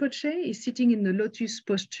Zhouwo Rinpoche is sitting in the lotus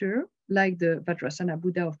posture, like the Vajrasana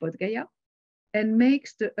Buddha of Bodh Gaya, and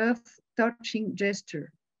makes the earth-touching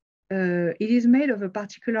gesture. It is made of a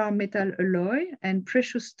particular metal alloy and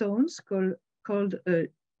precious stones called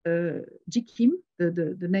jikim,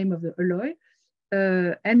 the name of the alloy,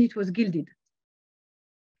 and it was gilded.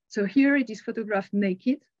 So here it is photographed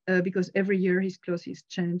naked because every year his clothes is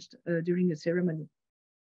changed during the ceremony.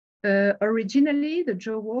 Originally, the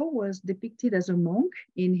Zhouwo was depicted as a monk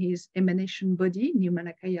in his emanation body,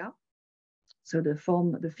 Nirmanakaya, so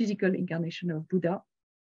the physical incarnation of Buddha.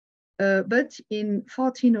 But in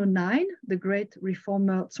 1409, the great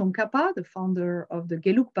reformer Tsongkhapa, the founder of the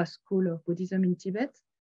Gelugpa school of Buddhism in Tibet,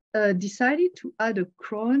 decided to add a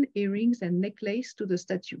crown, earrings, and necklace to the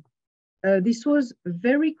statue. This was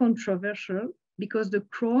very controversial because the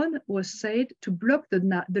crown was said to block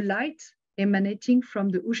the light emanating from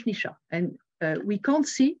the ushnisha. And we can't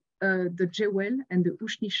see the jewel and the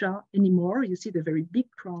ushnisha anymore. You see the very big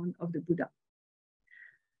crown of the Buddha.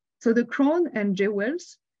 So the crown and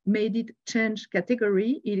jewels made it change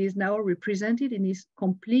category. It is now represented in his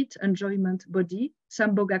complete enjoyment body,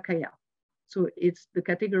 Sambhogakaya. So it's the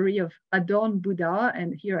category of adorned Buddha.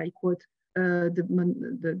 And here I quote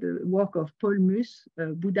the work of Paul Mus,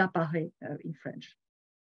 Buddha Paré in French.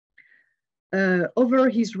 Over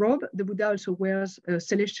his robe, the Buddha also wears a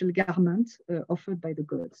celestial garment offered by the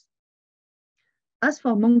gods. As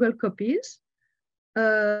for Mongol copies,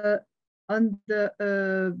 on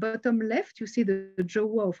the bottom left, you see the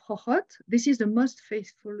Zhouwo of Hohhot. This is the most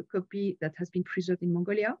faithful copy that has been preserved in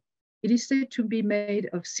Mongolia. It is said to be made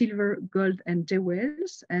of silver, gold, and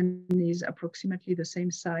jewels, and is approximately the same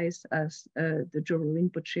size as the Zhouwo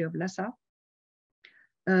Rinpoche of Lhasa.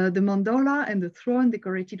 The mandala and the throne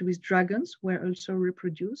decorated with dragons were also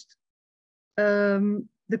reproduced.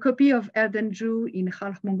 The copy of Erdenju in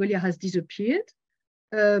Khalkh, Mongolia has disappeared,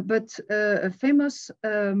 but a famous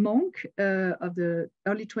monk of the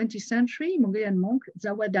early 20th century, Mongolian monk,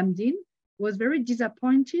 Zawa Damdin, was very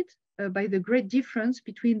disappointed by the great difference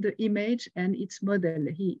between the image and its model.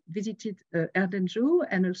 He visited Erdenju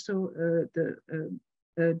and also the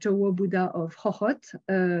Jowo Buddha of Hohhot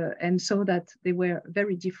and saw that they were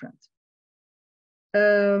very different.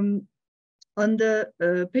 On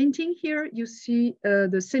the painting here, you see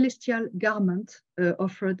the celestial garment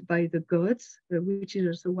offered by the gods, which is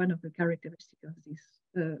also one of the characteristics of this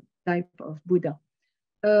type of Buddha.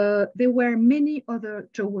 There were many other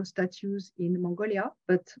Jowo statues in Mongolia,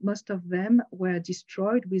 but most of them were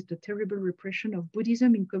destroyed with the terrible repression of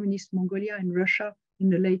Buddhism in communist Mongolia and Russia in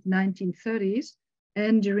the late 1930s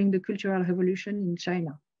and during the Cultural Revolution in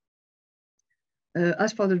China.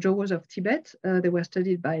 As for the Jowos of Tibet, they were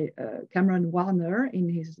studied by Cameron Warner in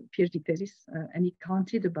his PhD thesis, and he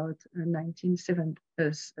counted about 97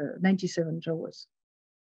 Jowos.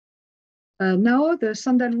 Now the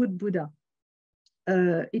sandalwood Buddha.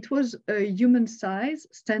 It was a human-sized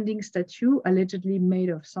standing statue allegedly made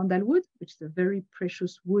of sandalwood, which is a very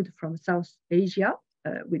precious wood from South Asia,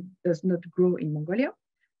 which does not grow in Mongolia.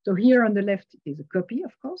 So here on the left is a copy,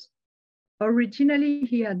 of course. Originally,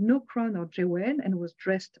 he had no crown or jewel and was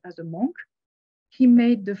dressed as a monk. He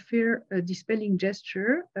made the fear-dispelling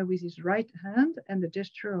gesture with his right hand and the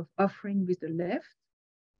gesture of offering with the left.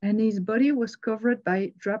 And his body was covered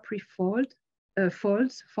by drapery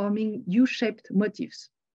folds forming U-shaped motifs.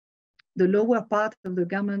 The lower part of the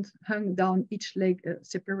garment hung down each leg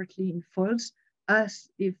separately in folds as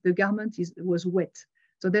if the garment was wet.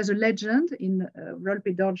 So there's a legend in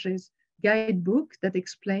Rolpe Dorje's guidebook that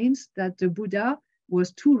explains that the Buddha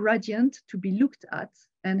was too radiant to be looked at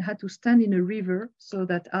and had to stand in a river so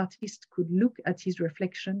that artists could look at his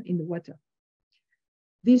reflection in the water.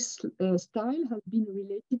 This style has been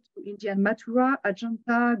related to Indian Mathura,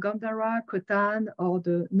 Ajanta, Gandhara, Khotan, or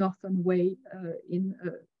the Northern Way in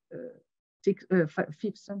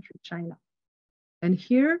 5th century China. And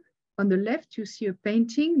here on the left, you see a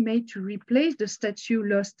painting made to replace the statue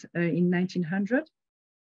lost in 1900.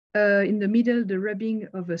 In the middle, the rubbing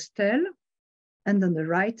of a stele, and on the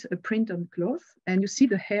right, a print on cloth. And you see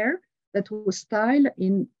the hair that was styled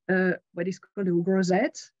in what is called a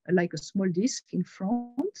rosette, like a small disc in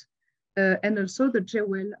front, and also the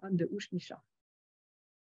jewel on the ushnisha.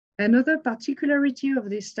 Another particularity of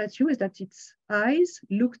this statue is that its eyes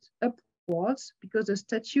looked upwards because the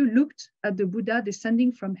statue looked at the Buddha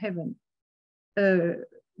descending from heaven,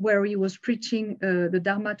 where he was preaching the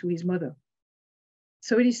Dharma to his mother.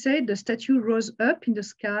 So it is said the statue rose up in the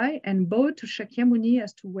sky and bowed to Shakyamuni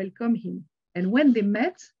as to welcome him. And when they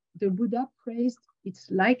met, the Buddha praised its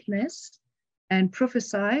likeness and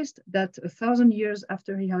prophesied that 1,000 years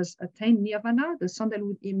after he has attained nirvana, the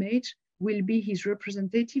sandalwood image will be his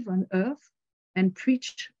representative on earth and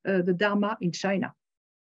preach the Dharma in China.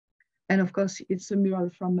 And of course, it's a mural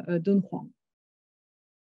from Dunhuang.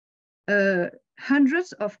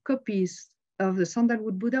 Hundreds of copies of the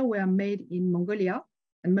sandalwood Buddha were made in Mongolia,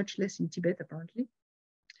 and much less in Tibet, apparently.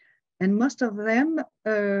 And most of them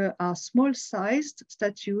are small-sized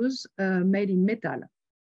statues made in metal.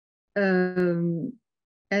 And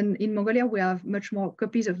in Mongolia, we have much more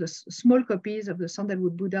copies of the small copies of the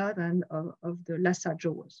sandalwood Buddha than of the Lhasa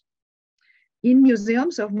Jowos. In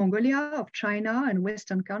museums of Mongolia, of China, and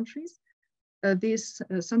Western countries, these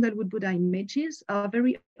sandalwood Buddha images are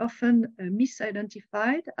very often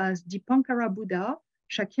misidentified as Dipankara Buddha,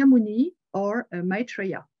 Shakyamuni, or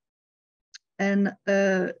Maitreya. And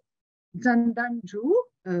Zandanju,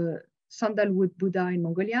 sandalwood Buddha in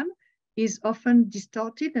Mongolian, is often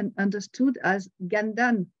distorted and understood as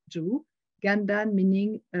Gandanju, Gandan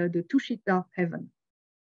meaning the Tushita heaven.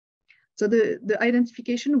 So the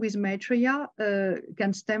identification with Maitreya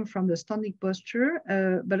can stem from the standing posture,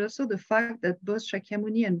 but also the fact that both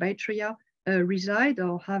Shakyamuni and Maitreya reside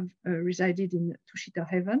or have resided in Tushita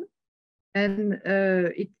heaven. And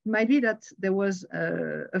it might be that there was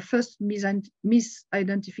a first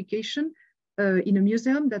misidentification in a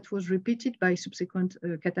museum that was repeated by subsequent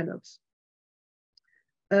catalogs.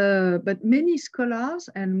 But many scholars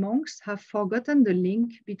and monks have forgotten the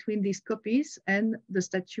link between these copies and the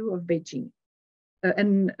statue of Beijing.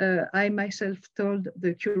 I myself told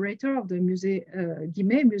the curator of the Musée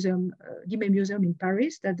Guimet Museum in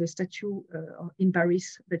Paris that the statue in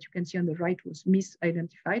Paris that you can see on the right was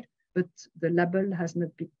misidentified, but the label has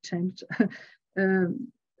not been changed. And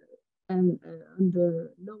on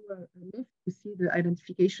the lower left, you see the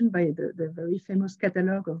identification by the very famous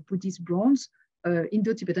catalog of Buddhist bronze,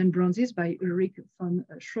 Indo-Tibetan bronzes by Ulrich von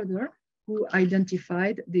Schroeder, who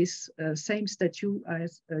identified this same statue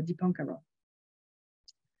as Dipankara.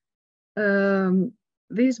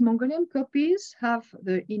 These Mongolian copies have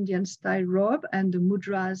the Indian style robe and the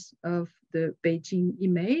mudras of the Beijing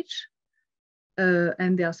image.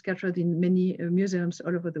 And they are scattered in many museums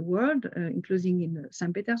all over the world, including in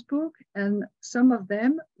St. Petersburg. And some of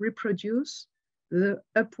them reproduce the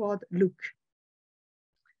upward look.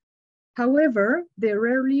 However, they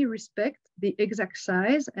rarely respect the exact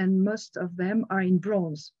size, and most of them are in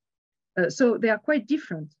bronze. So they are quite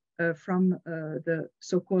different from the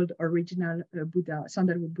so-called original Buddha,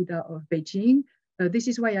 sandalwood Buddha of Beijing. This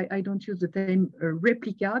is why I don't use the term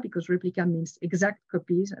replica, because replica means exact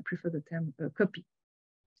copies. I prefer the term copy.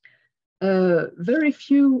 Very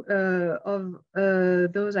few of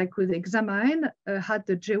those I could examine had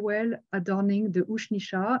the jewel adorning the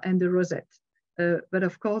ushnisha and the rosette. But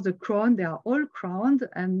of course, the crown, they are all crowned,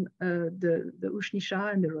 and the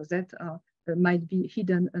ushnisha and the rosette might be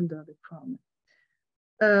hidden under the crown.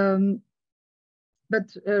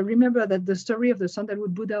 But remember that the story of the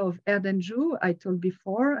sandalwood Buddha of Erdenju, I told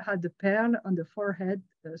before, had the pearl on the forehead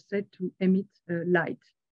said to emit light.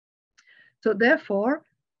 So therefore,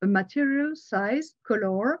 a material, size,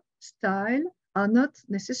 color, style are not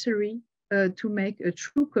necessary to make a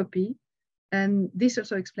true copy. And this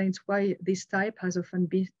also explains why this type has often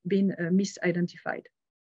been misidentified.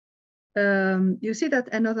 You see that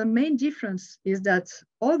another main difference is that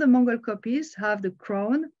all the Mongol copies have the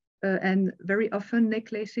crown and very often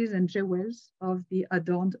necklaces and jewels of the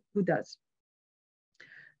adorned Buddhas.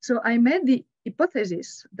 So I made the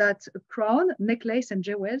hypothesis that a crown, necklace, and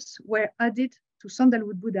jewels were added to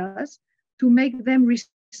sandalwood Buddhas to make them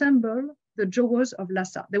resemble the Jogos of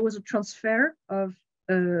Lhasa. There was a transfer of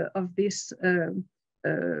this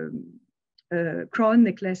crown,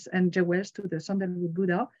 necklace, and jewels to the sandalwood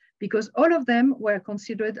Buddha, because all of them were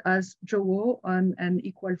considered as Jogo on an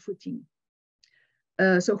equal footing.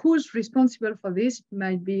 So who's responsible for this? It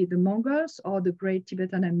might be the Mongols or the great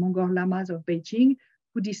Tibetan and Mongol lamas of Beijing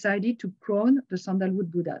who decided to crown the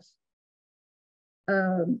sandalwood Buddhas.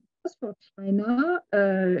 As for China,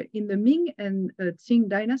 in the Ming and Qing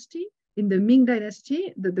dynasty, in the Ming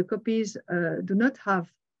dynasty, the copies do not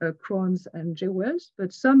have crowns and jewels,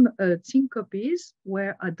 but some Qing copies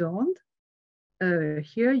were adorned.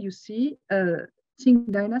 Here you see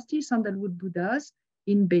Qing dynasty sandalwood Buddhas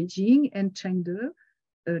in Beijing and Chengde,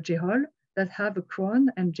 Jehol, that have a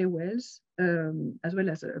crown and jewels, as well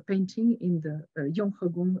as a painting in the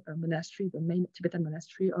Yonghegong monastery, the main Tibetan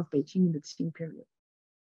monastery of Beijing in the Qing period.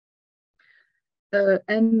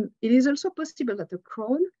 And it is also possible that the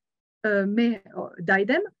crown or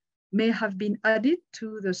diadem may have been added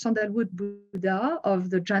to the sandalwood Buddha of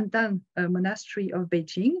the Jantan monastery of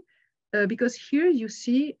Beijing, because here you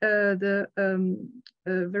see the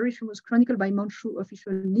very famous chronicle by Manchu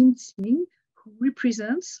official Lin Xing, who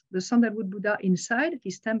represents the sandalwood Buddha inside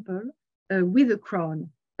his temple with a crown,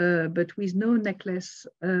 but with no necklace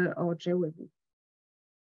or jewelry.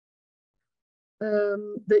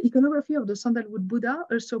 The iconography of the sandalwood Buddha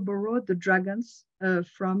also borrowed the dragons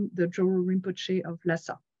from the Joro Rinpoche of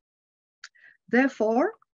Lhasa.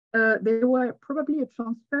 Therefore, there were probably a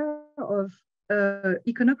transfer of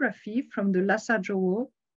iconography from the Lhasa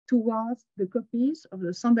Joro towards the copies of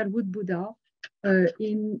the sandalwood Buddha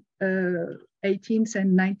in 18th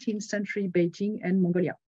and 19th century Beijing and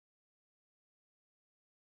Mongolia.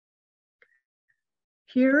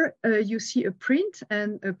 Here you see a print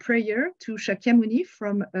and a prayer to Shakyamuni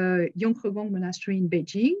from Yonghegong Monastery in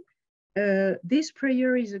Beijing. This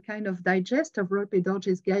prayer is a kind of digest of Ronpo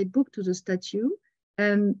Dorje's guidebook to the statue,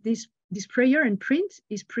 and this prayer and print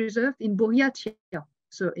is preserved in Buryatia,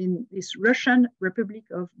 so in this Russian Republic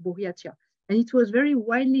of Buryatia, and it was very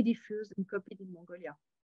widely diffused and copied in Mongolia.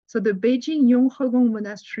 So the Beijing Yonghegong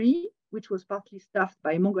Monastery, which was partly staffed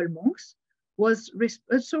by Mongol monks, was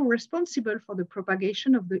also responsible for the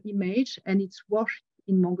propagation of the image and its worship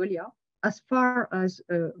in Mongolia as far as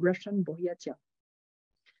Russian Buryatia.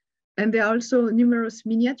 And there are also numerous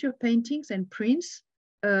miniature paintings and prints,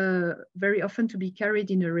 very often to be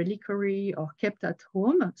carried in a reliquary or kept at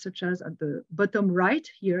home, such as at the bottom right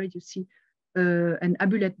here, you see an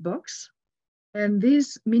amulet box. And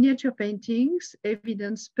these miniature paintings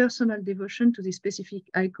evidence personal devotion to the specific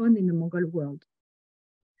icon in the Mongol world.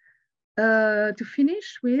 To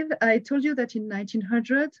finish with, I told you that in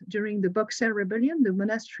 1900, during the Boxer Rebellion, the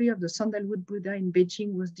monastery of the Sandalwood Buddha in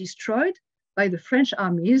Beijing was destroyed by the French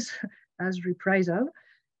armies as reprisal.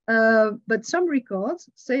 But some records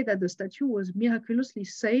say that the statue was miraculously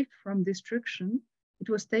saved from destruction. It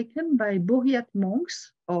was taken by Buryat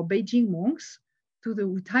monks or Beijing monks to the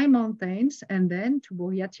Wutai Mountains and then to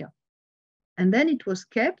Buryatia. And then it was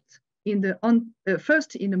kept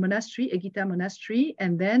first in the monastery, Egita monastery,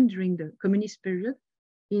 and then during the communist period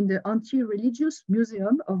in the anti-religious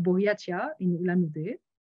museum of Buryatia in Ulan-Ude.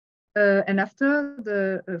 And after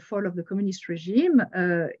the fall of the communist regime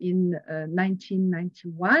in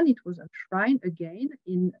 1991, it was enshrined again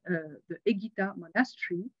in the Egita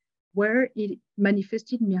monastery, where it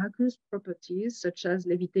manifested miraculous properties such as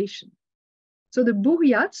levitation. So the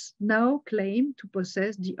Buryats now claim to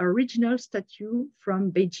possess the original statue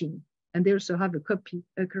from Beijing, and they also have a copy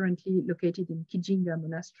currently located in Kijinga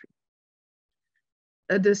Monastery.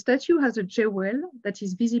 The statue has a jewel that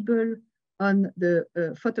is visible on the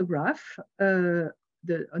photograph on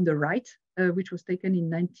the right, which was taken in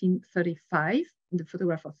 1935. In the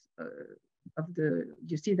photograph of the,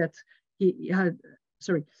 you see that he had,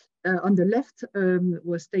 sorry, on the left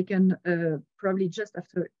was taken probably just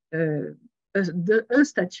after a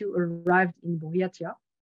statue arrived in Buryatia.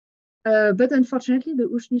 But unfortunately, the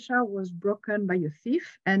Ushnisha was broken by a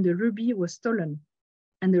thief and the ruby was stolen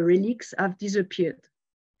and the relics have disappeared.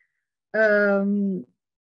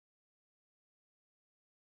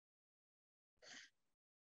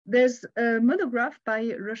 There's a monograph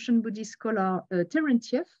by Russian Buddhist scholar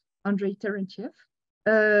Andrei Terentiev,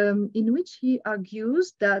 in which he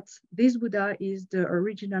argues that this Buddha is the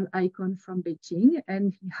original icon from Beijing,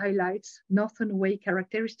 and he highlights Northern Way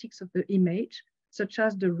characteristics of the image, such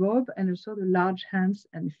as the robe and also the large hands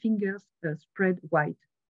and fingers spread wide.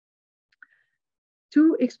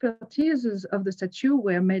 Two expertises of the statue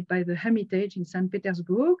were made by the Hermitage in St.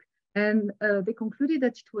 Petersburg, and they concluded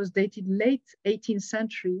that it was dated late 18th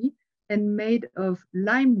century and made of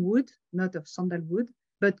lime wood, not of sandalwood,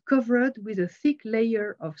 but covered with a thick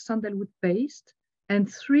layer of sandalwood paste and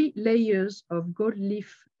 3 layers of gold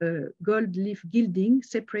leaf gilding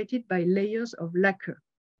separated by layers of lacquer.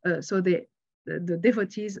 So the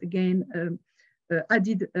devotees again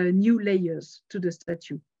added new layers to the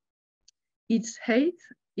statue. Its height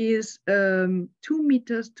is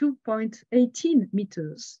 2.18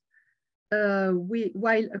 meters.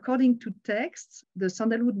 While according to texts, the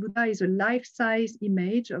sandalwood Buddha is a life-size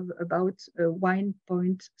image of about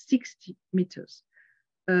 1.60 meters.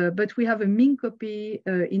 But we have a Ming copy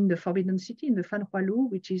in the Forbidden City, in the Fanhualu,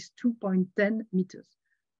 which is 2.10 meters.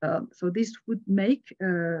 So this would make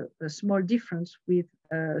a small difference with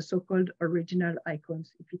so-called original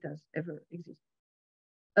icons, if it has ever existed.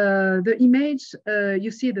 The image, you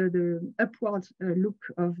see the upward look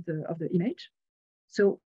of the image.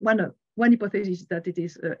 So one hypothesis is that it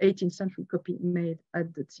is an 18th century copy made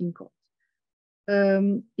at the Qing court.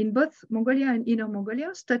 In both Mongolia and Inner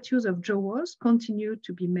Mongolia, statues of Jawas continue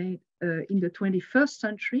to be made in the 21st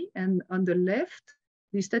century. And on the left,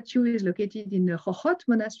 the statue is located in the Hohhot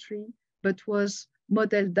monastery, but was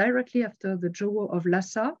modeled directly after the Jawa of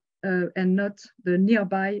Lhasa and not the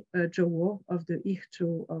nearby Jawa of the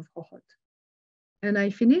Ichjo of Hohhot. And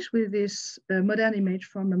I finish with this modern image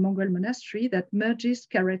from a Mongol monastery that merges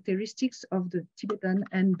characteristics of the Tibetan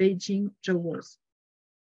and Beijing Jawas.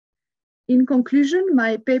 In conclusion,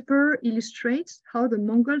 my paper illustrates how the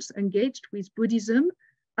Mongols engaged with Buddhism,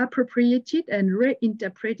 appropriated and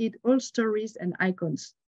reinterpreted all stories and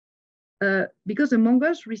icons. Because the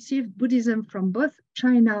Mongols received Buddhism from both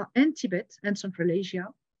China and Tibet and Central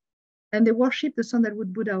Asia, and they worshipped the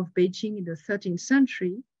sandalwood Buddha of Beijing in the 13th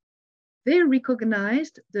century, they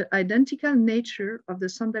recognized the identical nature of the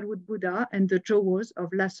sandalwood Buddha and the Jawas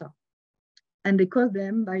of Lhasa. And they called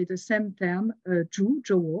them by the same term,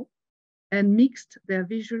 Jawa, and mixed their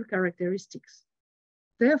visual characteristics.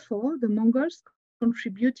 Therefore, the Mongols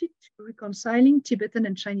contributed to reconciling Tibetan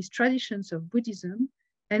and Chinese traditions of Buddhism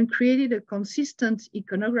and created a consistent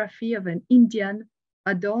iconography of an Indian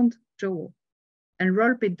adorned Jawa. And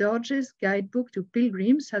Rolpe Dorje's guidebook to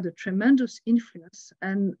pilgrims had a tremendous influence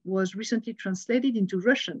and was recently translated into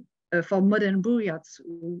Russian for modern Buryats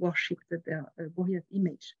who worshipped their Buryat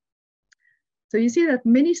image. So you see that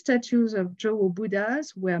many statues of Jawa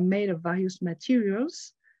Buddhas were made of various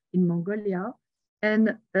materials in Mongolia,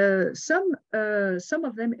 and some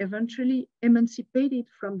of them eventually emancipated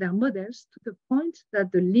from their models to the point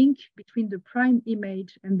that the link between the prime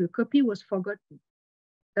image and the copy was forgotten.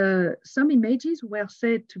 Some images were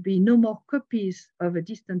said to be no more copies of a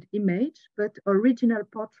distant image, but original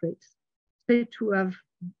portraits said to have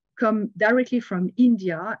come directly from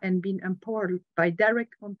India and been empowered by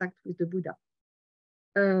direct contact with the Buddha.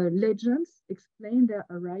 Legends explain their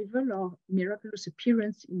arrival or miraculous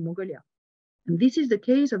appearance in Mongolia. And this is the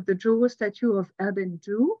case of the Jawa statue of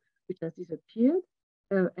Erdenju, which has disappeared,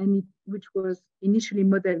 which was initially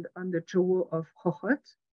modeled on the Jawa of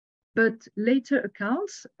Hohhot. But later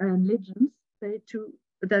accounts and legends say to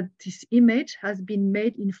that this image has been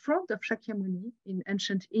made in front of Shakyamuni in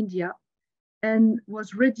ancient India and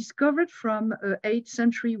was rediscovered from an 8th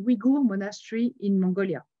century Uyghur monastery in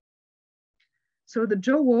Mongolia. So the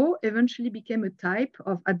Zhouwo eventually became a type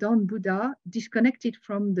of adorned Buddha disconnected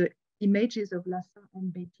from the images of Lhasa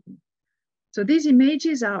and Beijing. So these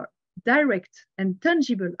images are direct and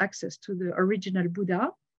tangible access to the original Buddha,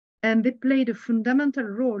 and they played a fundamental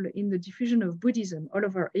role in the diffusion of Buddhism all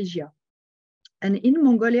over Asia. And in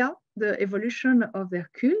Mongolia, the evolution of their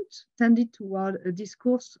cult tended toward a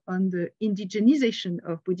discourse on the indigenization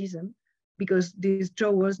of Buddhism, because these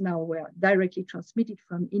Zhouwos now were directly transmitted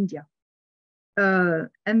from India.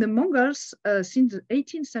 And the Mongols, since the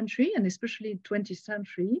 18th century, and especially 20th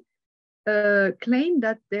century, claimed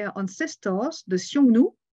that their ancestors, the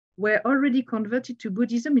Xiongnu, were already converted to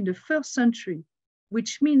Buddhism in the 1st century,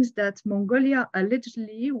 which means that Mongolia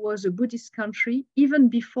allegedly was a Buddhist country even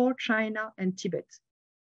before China and Tibet.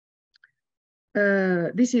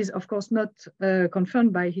 This is, of course, not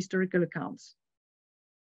confirmed by historical accounts.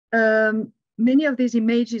 Many of these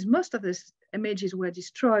images, most of these images were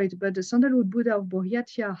destroyed, but the Sandalwood Buddha of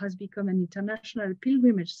Buryatia has become an international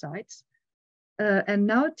pilgrimage site. And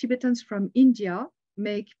now Tibetans from India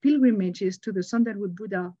make pilgrimages to the Sandalwood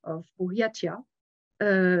Buddha of Buryatia.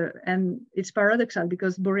 And it's paradoxal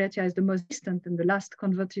because Buryatia is the most distant and the last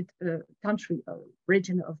converted country or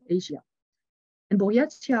region of Asia. And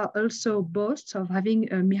Buryatia also boasts of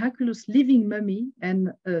having a miraculous living mummy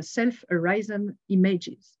and self-arisen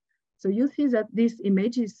images. So you see that these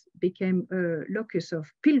images became a locus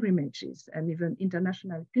of pilgrimages and even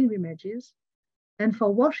international pilgrimages. And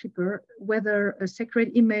for worshipper, whether a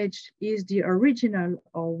sacred image is the original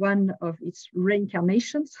or one of its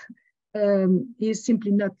reincarnations is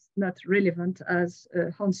simply not relevant, as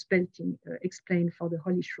Hans Belting explained for the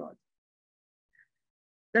Holy Shroud.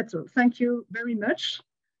 That's all. Thank you very much.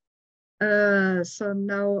 So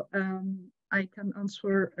now I can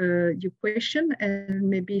answer your question and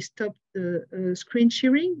maybe stop the screen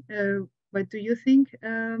sharing. What do you think,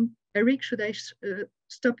 Eric? Should I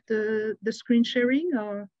stop the screen sharing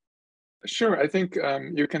or? Sure, I think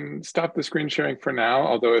you can stop the screen sharing for now,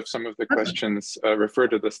 although if some of the questions refer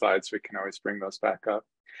to the slides, we can always bring those back up.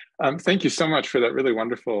 Thank you so much for that really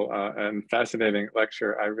wonderful and fascinating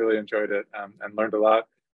lecture. I really enjoyed it and learned a lot.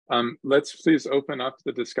 Let's please open up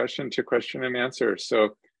the discussion to question and answer.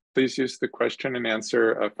 So please use the question and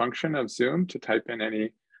answer function of Zoom to type in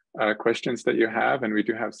any questions that you have, and we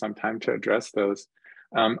do have some time to address those.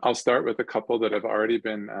 I'll start with a couple that have already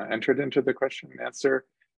been entered into the question and answer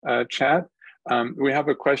chat. We have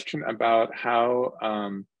a question about how,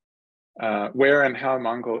 where and how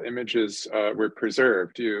Mongol images were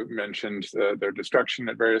preserved. You mentioned their destruction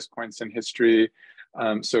at various points in history.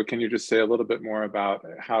 So can you just say a little bit more about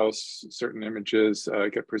how certain images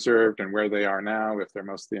get preserved and where they are now, if they're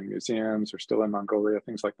mostly in museums or still in Mongolia,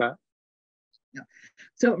 things like that? Yeah.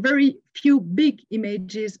 So very few big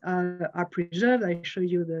images are preserved. I show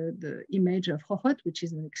you the image of Hohot, which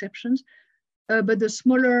is an exception. But the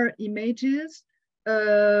smaller images,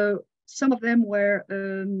 some of them were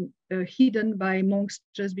hidden by monks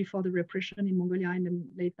just before the repression in Mongolia in the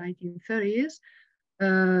late 1930s.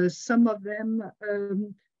 Some of them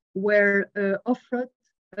were offered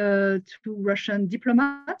to Russian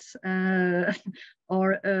diplomats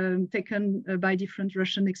or taken by different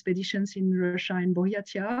Russian expeditions in Russia and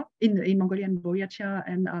Buryatia, in Mongolia and Buryatia,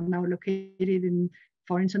 and are now located in,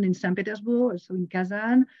 for instance, in St. Petersburg, also in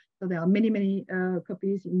Kazan. So there are many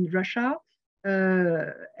copies in Russia.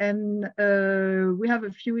 And we have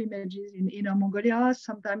a few images in Inner Mongolia,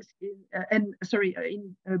 sometimes in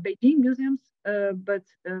Beijing museums, but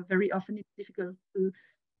very often it's difficult to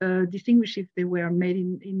distinguish if they were made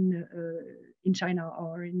in China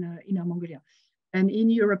or in Inner Mongolia. And in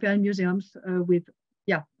European museums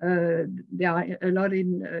there are a lot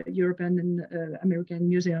in European and American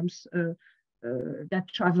museums that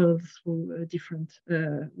travel through different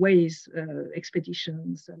ways,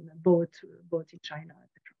 expeditions and boat in China,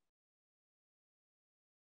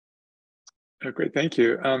 etc. Great, thank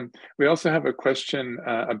you. We also have a question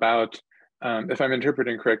about, if I'm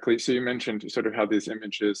interpreting correctly, so you mentioned sort of how these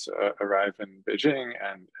images arrive in Beijing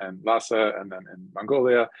and Lhasa and then in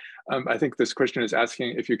Mongolia. I think this question is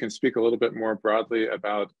asking if you can speak a little bit more broadly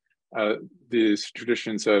about these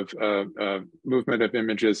traditions of movement of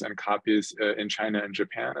images and copies in China and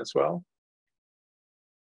Japan as well.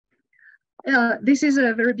 This is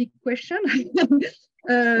a very big question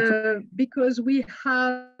because we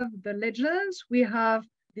have the legends, we have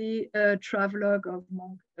the travelogue of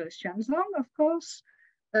monk Xuanzang, of course,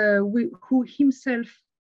 who himself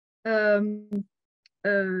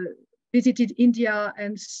visited India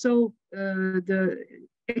and saw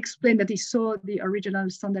explained that he saw the original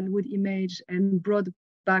sandalwood image and brought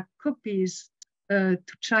back copies to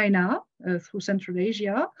China through Central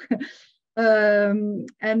Asia.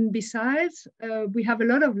 And besides, we have a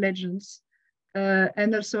lot of legends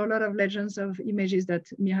and also a lot of legends of images that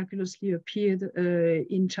miraculously appeared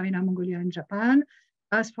in China, Mongolia, and Japan.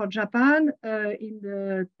 As for Japan, in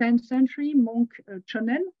the 10th century, monk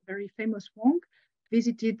Chonen, very famous monk,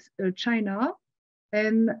 visited China,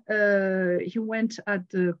 and he went at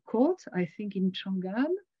the court, I think in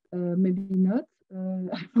Chang'an, maybe not,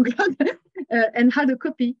 I forgot, and had a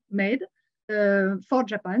copy made for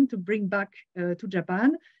Japan to bring back to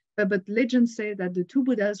Japan. But legends say that the two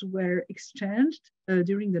Buddhas were exchanged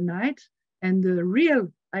during the night, and the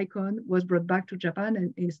real icon was brought back to Japan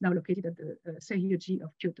and is now located at the Seiryoji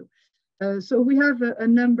of Kyoto. So we have a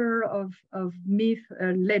number of myth,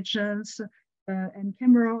 legends, and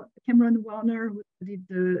Cameron Warner, who did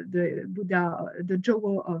the Buddha, the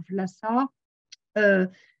Jowo of Lhasa,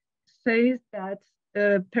 says that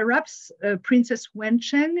perhaps Princess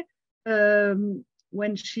Wencheng,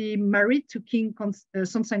 when she married to King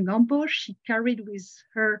Sonsang Gampo, she carried with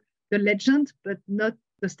her the legend, but not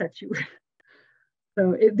the statue.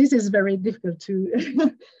 So this is very difficult to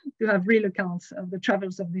have real accounts of the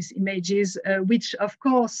travels of these images, which of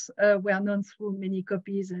course were known through many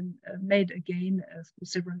copies and made again through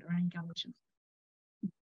several reincarnations.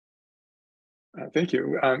 Thank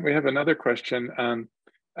you. We have another question.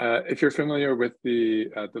 If you're familiar with the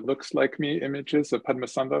looks like me images of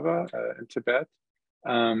Padmasambhava in Tibet,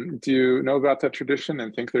 do you know about that tradition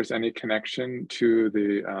and think there's any connection to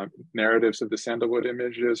the narratives of the sandalwood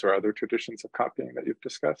images or other traditions of copying that you've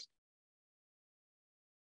discussed?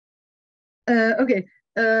 Okay,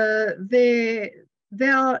 there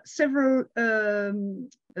are several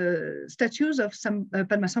statues of some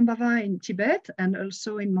Padmasambhava in Tibet and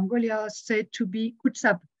also in Mongolia said to be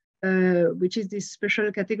kutsab, which is this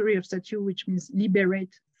special category of statue, which means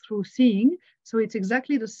liberate through seeing. So it's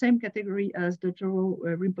exactly the same category as the Jowo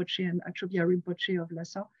Rinpoche and Akshobhya Rinpoche of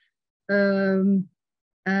Lhasa.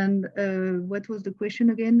 What was the question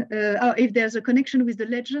again? Oh, if there's a connection with the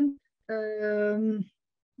legend.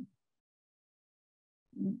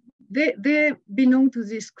 They belong to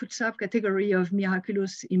this kutsab category of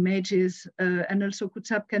miraculous images, and also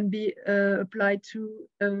kutsab can be applied to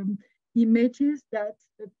images that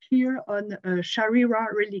appear on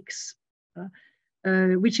Sharira relics.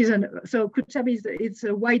 Which is so kutsab it's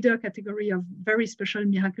a wider category of very special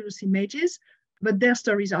miraculous images, but their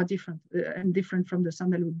stories are different and different from the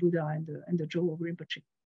sandalwood Buddha and the Jowo Rinpoche.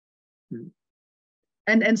 Mm.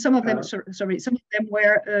 And some of them, some of them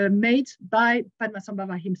were made by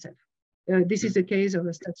Padmasambhava himself. This is the case of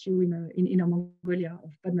a statue in Inner Mongolia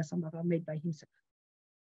of Padmasambhava made by himself.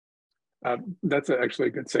 That's actually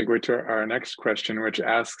a good segue to our next question, which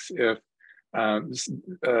asks if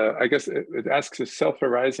I guess it asks if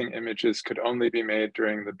self-arising images could only be made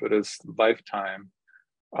during the Buddha's lifetime.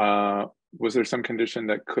 Was there some condition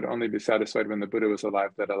that could only be satisfied when the Buddha was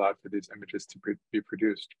alive that allowed for these images to be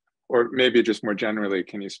produced? Or maybe just more generally,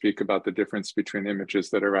 can you speak about the difference between images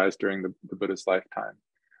that arise during the Buddha's lifetime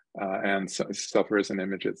and self-arisen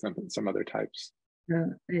images and some other types?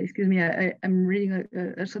 Excuse me, I'm reading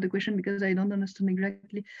also the question because I don't understand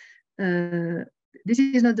exactly. This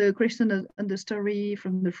is not the question on the story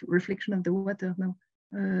from the reflection of the water, no.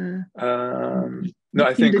 No,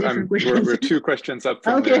 I think we're 2 questions up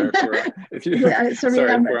from there. If you, sorry,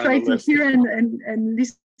 I'm trying to hear and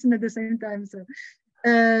listen at the same time. So,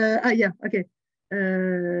 yeah, okay.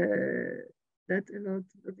 That a lot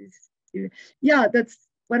of this. Yeah, that's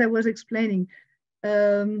what I was explaining.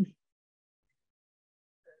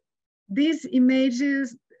 These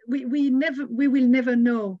images. We will never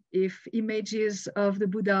know if images of the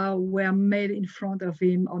Buddha were made in front of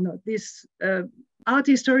him or not. This art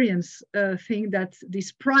historians think that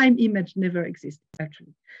this prime image never exists,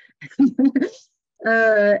 actually.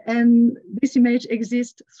 And this image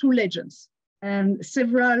exists through legends, and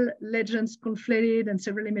several legends conflated and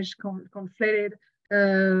several images conflated.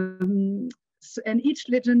 And each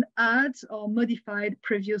legend adds or modified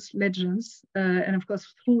previous legends, and of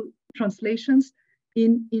course through translations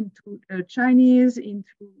into Chinese,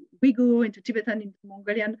 into Uyghur, into Tibetan, into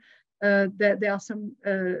Mongolian. There are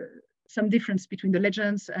some difference between the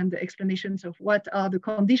legends and the explanations of what are the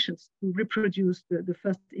conditions to reproduce the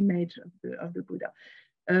first image of the Buddha.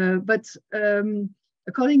 But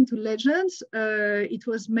according to legends, it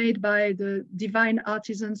was made by the divine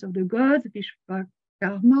artisans of the god,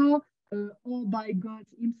 Vishvakarma, or by God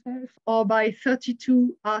himself, or by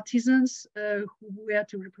 32 artisans who were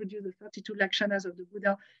to reproduce the 32 lakshanas of the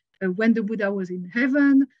Buddha when the Buddha was in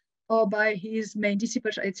heaven, or by his main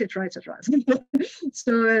disciples, etc., etc.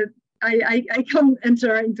 So I can't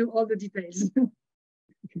enter into all the details.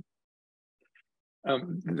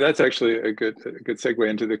 That's actually a good segue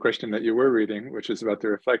into the question that you were reading, which is about the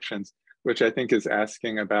reflections, which I think is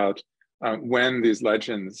asking about when these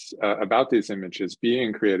legends about these images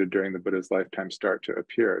being created during the Buddha's lifetime start to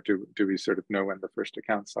appear. Do we sort of know when the first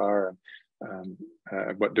accounts are, and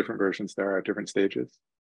what different versions there are at different stages?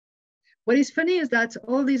 What is funny is that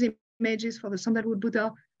all these images for the Sandalwood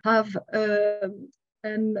Buddha have a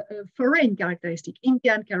foreign characteristic,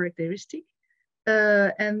 Indian characteristic.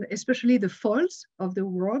 And especially the folds of the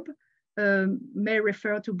robe may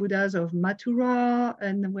refer to Buddhas of Mathura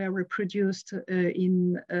and were reproduced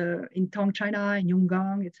in Tang China, in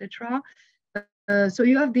Yungang, etc. So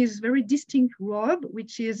you have this very distinct robe,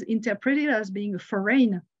 which is interpreted as being a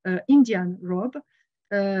foreign Indian robe.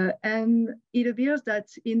 And it appears that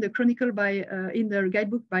in the chronicle in the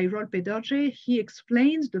guidebook by Rolf Pederge, he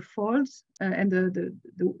explains the folds and the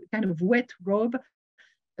kind of wet robe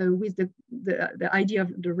with the idea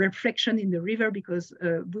of the reflection in the river, because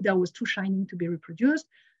Buddha was too shining to be reproduced.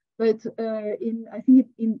 But I think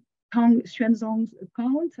in Tang Xuanzong's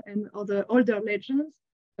account and other older legends,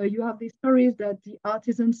 you have these stories that the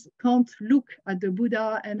artisans can't look at the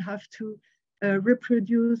Buddha and have to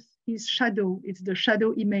reproduce his shadow. It's the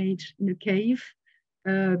shadow image in a cave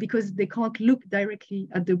because they can't look directly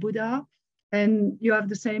at the Buddha. And you have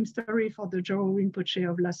the same story for the Joro Rinpoche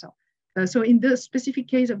of Lhasa. So in the specific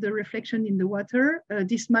case of the reflection in the water,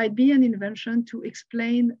 this might be an invention to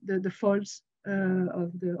explain the folds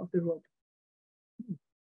of the robe.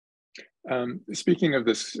 Speaking of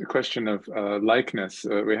this question of likeness,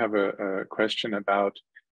 we have a question about,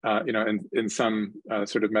 in some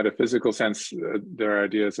sort of metaphysical sense, there are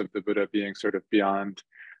ideas of the Buddha being sort of beyond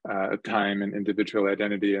time and individual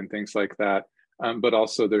identity and things like that. But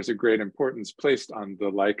also there's a great importance placed on the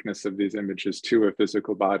likeness of these images to a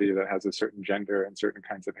physical body that has a certain gender and certain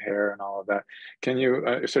kinds of hair and all of that. Can you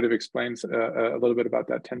sort of explain a little bit about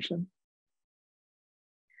that tension?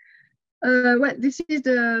 Well, this is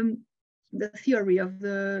the theory of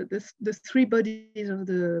the three bodies of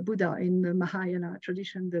the Buddha in the Mahayana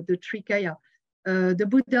tradition, the Trikaya. The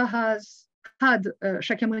Buddha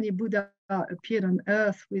Shakyamuni Buddha appeared on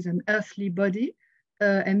earth with an earthly body.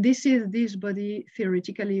 And this is this body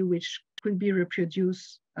theoretically, which could be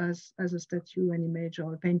reproduced as a statue, an image,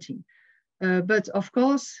 or a painting. But of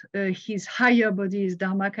course, his higher body is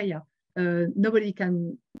Dharmakaya. Nobody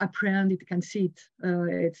can apprehend it, can see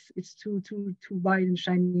it. It's too wide and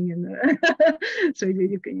shining, and so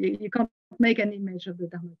you can't make an image of the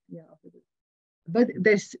Dharmakaya. But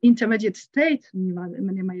this intermediate state,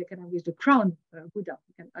 with the crown Buddha,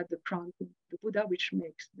 you can add the crown to the Buddha, which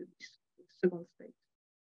makes the second state.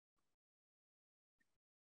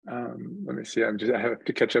 Let me see. I have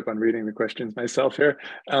to catch up on reading the questions myself here.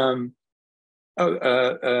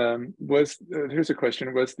 Here's a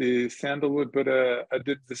question: was the Sandalwood Buddha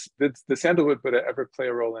did the Sandalwood Buddha ever play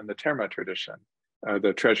a role in the Terma tradition,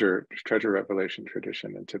 the treasure revelation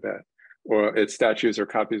tradition in Tibet, or its statues or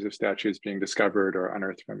copies of statues being discovered or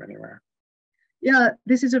unearthed from anywhere? Yeah,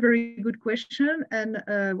 this is a very good question. And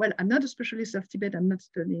well, I'm not a specialist of Tibet. I'm not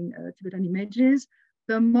studying Tibetan images.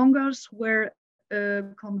 The Mongols were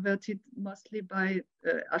converted mostly by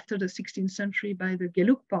after the 16th century by the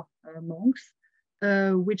Gelugpa monks,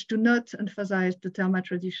 which do not emphasize the Terma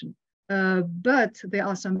tradition. But there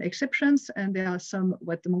are some exceptions, and there are some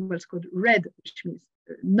what the Mongols called red, which means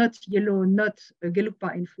not yellow, not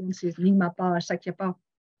Gelugpa influences, Nyingmapa, Sakyapa,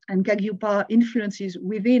 and Kagyupa influences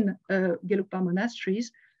within Gelugpa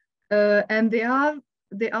monasteries. And there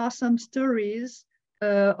are some stories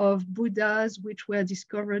of Buddhas which were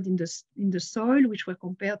discovered in the soil, which were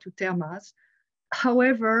compared to Termas.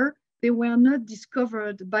 However, they were not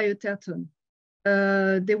discovered by a terton.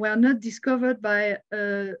 They were not discovered by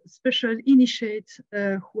a special initiate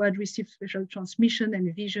who had received special transmission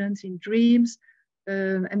and visions in dreams.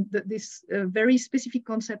 And this very specific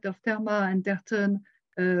concept of Terma and terton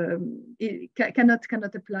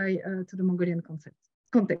cannot apply to the Mongolian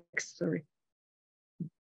context. Sorry.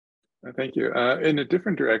 Thank you. In a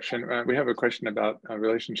different direction, we have a question about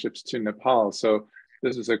relationships to Nepal. So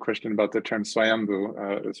this is a question about the term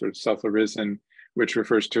Swayambhu, sort of self-arisen, which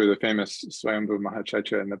refers to the famous Swayambhu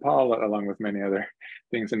Mahachaitya in Nepal, along with many other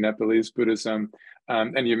things in Nepalese Buddhism.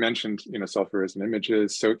 And you mentioned, self-arisen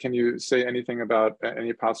images. So can you say anything about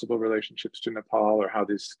any possible relationships to Nepal, or how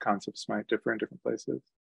these concepts might differ in different places?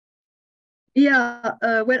 Yeah,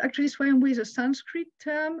 well, actually, Swayambhu is a Sanskrit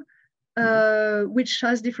term, which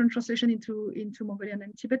has different translation into Mongolian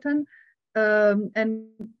and Tibetan. And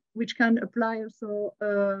which can apply also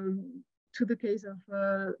to the case of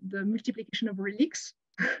the multiplication of relics,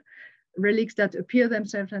 relics that appear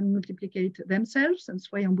themselves and multiplicate themselves, and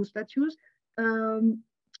Swayambhu statues.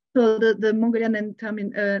 So the Mongolian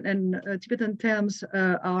and Tibetan terms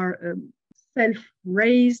are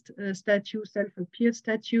self-raised statues, self-appeared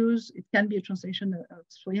statues. It can be a translation of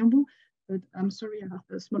Swayambhu, but I'm sorry, I have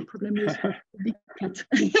a small problem with big cat.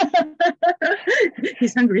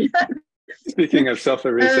 He's hungry. Speaking of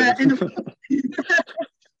self-erasing.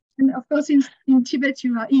 And of course, in Tibet,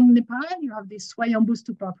 in Nepal, you have this Swayambhu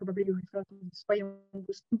stupa, probably you refer to the Swayambhu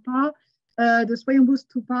stupa. The Swayambhu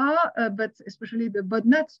stupa, but especially the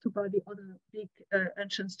Bodhnath stupa, the other big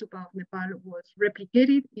ancient stupa of Nepal, was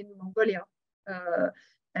replicated in Mongolia.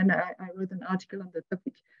 And I wrote an article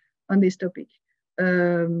on this topic.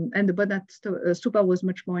 And the Bodhnath stupa was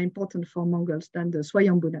much more important for Mongols than the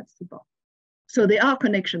Swayambhu stupa. So there are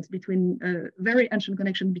connections between, very ancient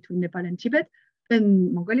connections between Nepal and Tibet,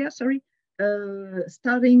 and Mongolia, sorry,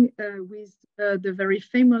 starting with the very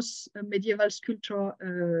famous medieval sculptor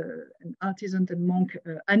and artisan and monk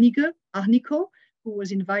Arniko, who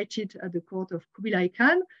was invited at the court of Kublai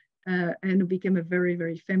Khan and who became a very,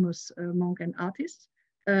 very famous monk and artist.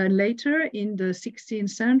 Later in the 16th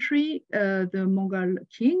century, the Mongol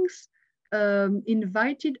kings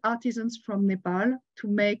invited artisans from Nepal to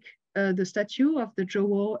make the statue of the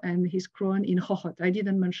Jowo and his crown in Khokhot. I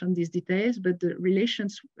didn't mention these details, but the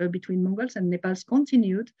relations between Mongols and Nepals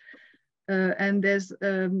continued. And there's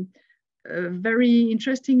a very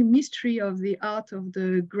interesting mystery of the art of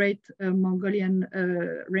the great Mongolian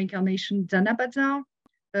reincarnation Dhanabadzar,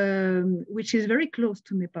 which is very close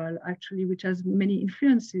to Nepal, actually, which has many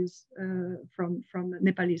influences from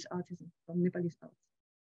Nepalese artisans, from Nepalese art.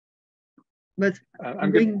 But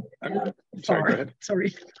sorry, go ahead.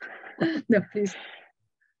 Sorry. No, please.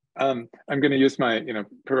 I'm going to use my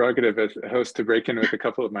prerogative as a host to break in with a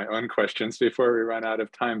couple of my own questions before we run out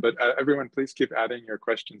of time. But everyone, please keep adding your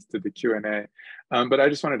questions to the Q&A. But I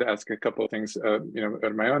just wanted to ask a couple of things, out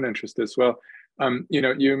of my own interest as well.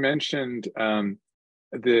 You mentioned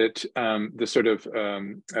that the sort of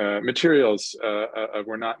materials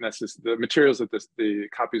were not necessarily, the materials that the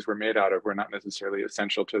copies were made out of were not necessarily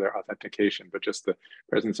essential to their authentication, but just the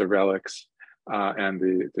presence of relics and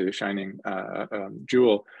the shining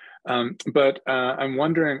jewel. But I'm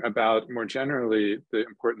wondering about more generally the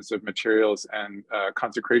importance of materials and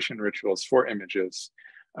consecration rituals for images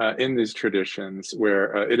in these traditions,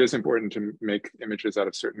 where it is important to make images out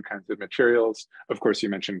of certain kinds of materials. Of course, you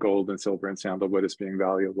mentioned gold and silver and sandalwood as being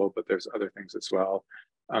valuable, but there's other things as well.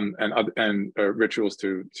 And rituals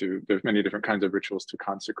there's many different kinds of rituals to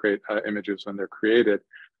consecrate images when they're created.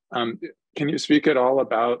 Can you speak at all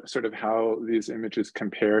about sort of how these images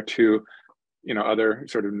compare to other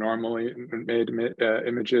sort of normally made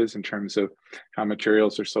images in terms of how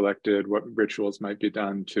materials are selected, what rituals might be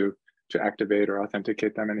done to activate or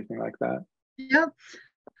authenticate them, anything like that? Yeah,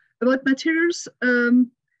 about materials,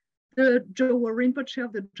 the Jowo Rinpoche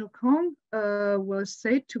of the Jokhang was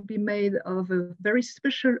said to be made of a very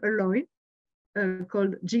special alloy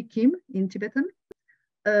called Jikim in Tibetan,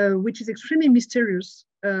 which is extremely mysterious.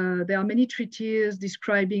 There are many treatises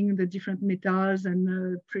describing the different metals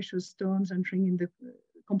and precious stones entering in the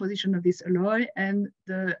composition of this alloy. And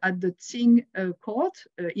at the Qing court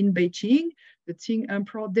in Beijing, the Qing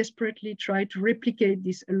emperor desperately tried to replicate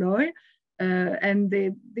this alloy, and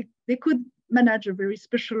they could manage a very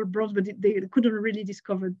special bronze, but they couldn't really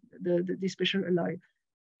discover the special alloy.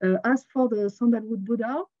 As for the sandalwood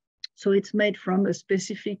Buddha, so it's made from a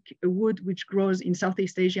specific wood which grows in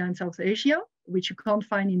Southeast Asia and South Asia, which you can't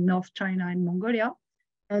find in North China and Mongolia.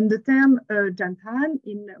 And the term jantan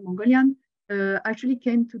in Mongolian actually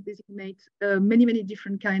came to designate many, many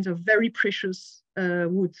different kinds of very precious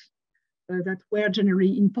woods that were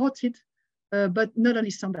generally imported, but not only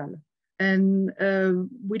sandal. And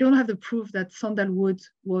we don't have the proof that sandalwood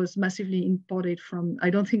was massively imported from,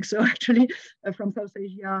 I don't think so actually, from South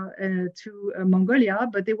Asia to Mongolia,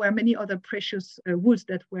 but there were many other precious woods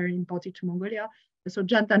that were imported to Mongolia. So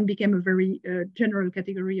jantan became a very general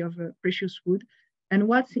category of precious wood. And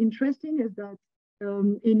what's interesting is that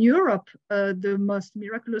in Europe, the most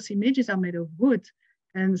miraculous images are made of wood.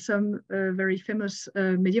 And some very famous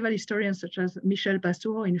medieval historians, such as Michel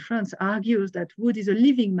Pastoureau in France, argues that wood is a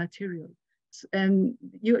living material. And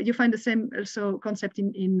you find the same also concept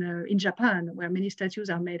in Japan, where many statues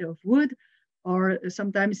are made of wood, or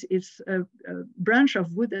sometimes it's a branch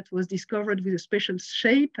of wood that was discovered with a special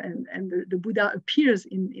shape, and the Buddha appears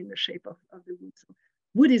in the shape of the wood. So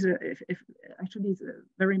wood is actually a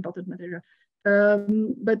very important material.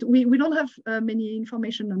 But we don't have many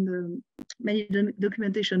information on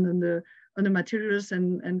documentation on the materials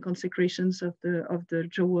and consecrations of the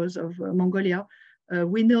jewels of Mongolia.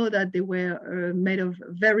 We know that they were made of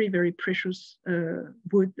very, very precious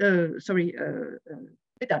wood,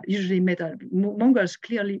 metal, usually metal. Mongols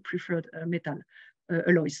clearly preferred metal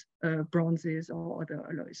alloys, bronzes or other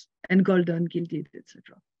alloys, and golden, gilded,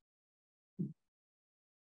 etc.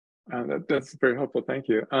 That's very helpful, thank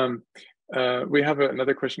you. We have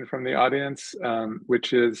another question from the audience,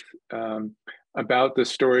 which is about the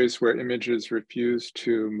stories where images refuse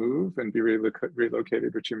to move and be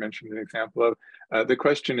relocated, which you mentioned an example of. The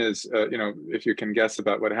question is, if you can guess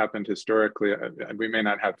about what happened historically. We may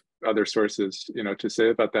not have other sources, to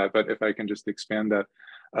say about that, but if I can just expand that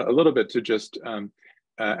a little bit to just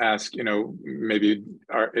ask, maybe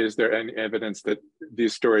is there any evidence that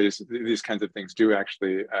these stories, these kinds of things do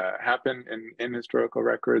actually happen in historical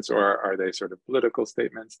records, or are they sort of political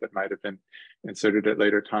statements that might have been inserted at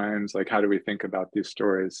later times? Like, how do we think about these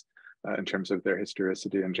stories in terms of their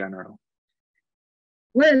historicity in general?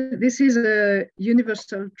 Well, this is a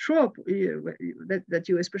universal trope that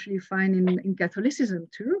you especially find in Catholicism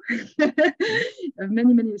too.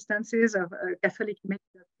 Many instances of Catholic images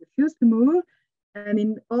that refuse to move. And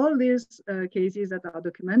in all these cases that are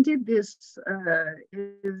documented, this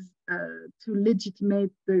is to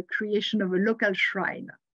legitimate the creation of a local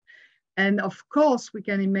shrine. And of course, we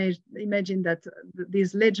can imagine that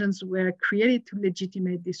these legends were created to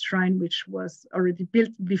legitimate this shrine, which was already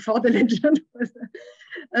built before the legend was.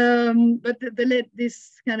 But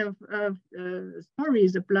this kind of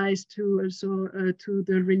stories applies to also to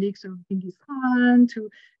the relics of Genghis Khan, to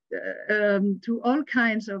all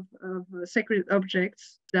kinds of sacred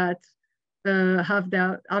objects that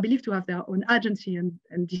are believed to have their own agency and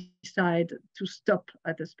decide to stop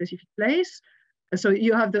at a specific place. So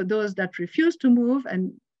you have those that refuse to move,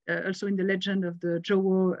 and also in the legend of the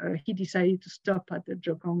Zhouwo, he decided to stop at the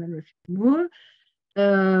Zhoukong and refuse to move.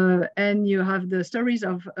 And you have the stories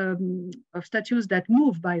of statues that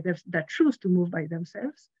that choose to move by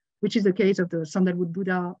themselves, which is the case of the sandalwood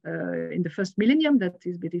Buddha in the first millennium that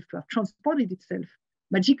is believed to have transported itself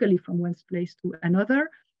magically from one place to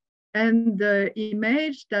another. And the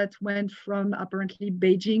image that went from apparently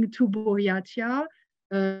Beijing to Buryatia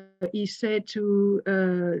is said to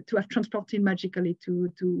have transported magically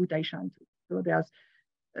to Taishan. So there's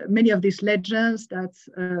many of these legends that,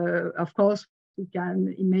 of course, we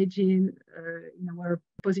can imagine in our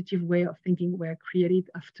positive way of thinking were created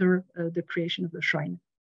after the creation of the shrine.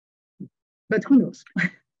 But who knows?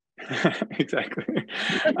 Exactly.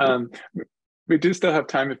 We do still have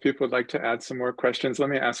time if people would like to add some more questions. Let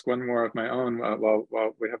me ask one more of my own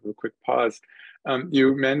while we have a quick pause.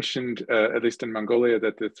 You mentioned, at least in Mongolia,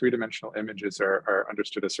 that the three-dimensional images are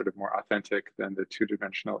understood as sort of more authentic than the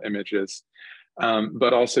two-dimensional images.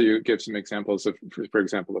 But also you gave some examples of, for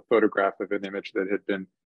example, a photograph of an image that had been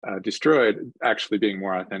destroyed actually being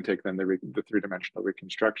more authentic than the three-dimensional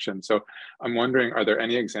reconstruction. So I'm wondering, are there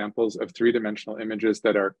any examples of three-dimensional images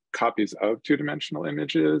that are copies of two-dimensional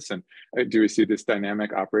images? And do we see this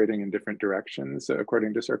dynamic operating in different directions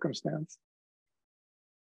according to circumstance?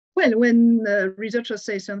 Well, when researchers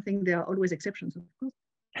say something, there are always exceptions, of course.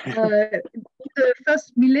 The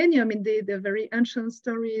first millennium, in the very ancient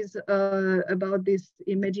stories about these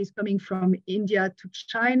images coming from India to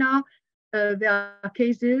China, there are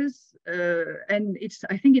cases, and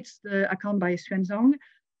I think it's the account by Xuanzang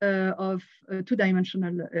of a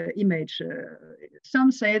two-dimensional image. Some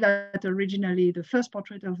say that originally the first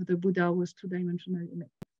portrait of the Buddha was two-dimensional image.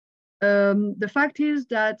 The fact is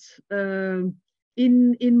that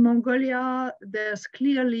in Mongolia, there's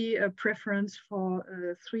clearly a preference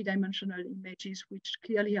for three-dimensional images, which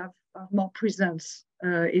clearly have more presence.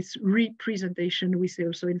 It's representation, we say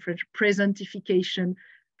also in French, presentification.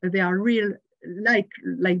 They are real, like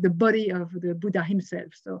the body of the Buddha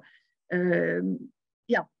himself. So,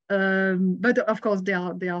 but of course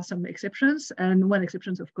there are some exceptions, and one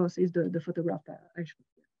exception, of course, is the photograph I showed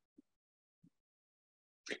you.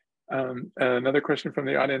 Another question from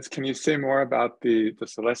the audience: can you say more about the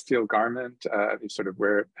celestial garment, sort of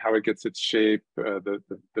how it gets its shape, the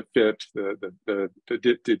fit, the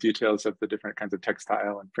details of the different kinds of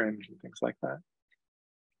textile and fringe and things like that?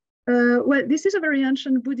 Well, this is a very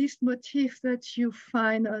ancient Buddhist motif that you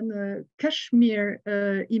find on Kashmir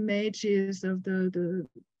images of the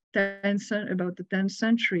 10th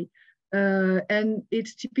century. And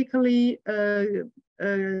it's typically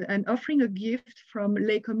an offering a gift from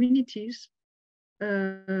lay communities,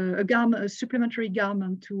 a supplementary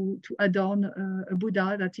garment to adorn a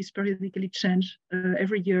Buddha that is periodically changed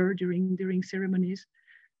every year during ceremonies.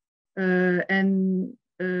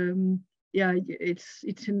 Yeah,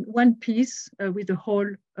 it's in one piece with a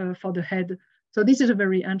hole for the head. So this is a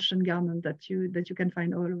very ancient garment that you can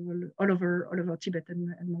find all over Tibet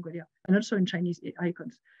and Mongolia, and also in Chinese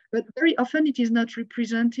icons. But very often it is not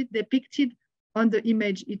depicted on the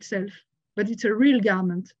image itself, but it's a real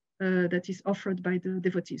garment that is offered by the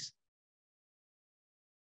devotees.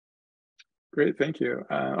 Great, thank you.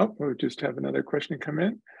 We just have another question come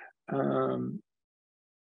in.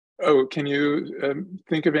 Can you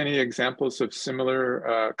think of any examples of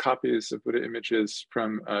similar copies of Buddha images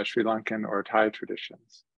from Sri Lankan or Thai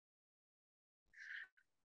traditions?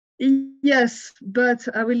 Yes, but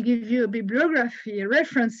I will give you a bibliography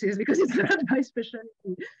references because it's not my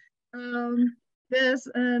specialty. There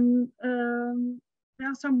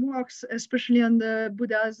are some works, especially on the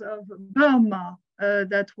Buddhas of Burma,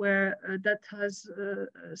 that has a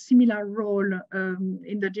similar role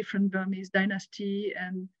in the different Burmese dynasty,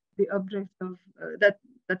 and the object of that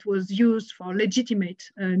was used for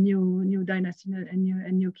legitimate new dynasty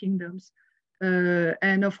and new kingdoms.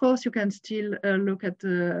 And of course, you can still look at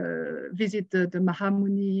visit the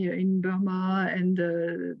Mahamuni in Burma and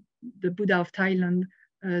the Buddha of Thailand.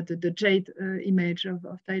 The jade image of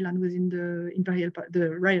Thailand within the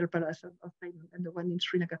royal palace of Thailand, and the one in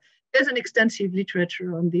Sri Lanka. There's an extensive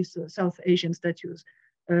literature on these South Asian statues.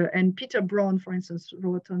 And Peter Brown, for instance,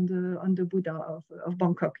 wrote on the Buddha of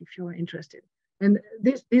Bangkok, if you're interested. And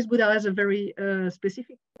this Buddha has a very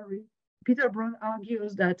specific story. Peter Brown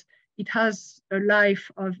argues that it has a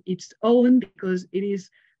life of its own because it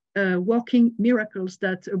is working miracles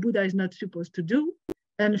that a Buddha is not supposed to do.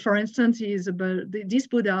 And for instance, this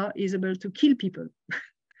Buddha is able to kill people.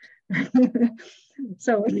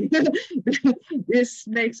 So this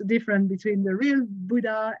makes a difference between the real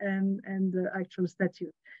Buddha and the actual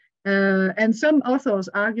statue. And some authors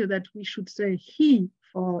argue that we should say he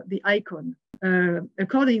for the icon,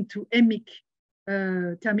 according to emic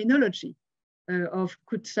terminology of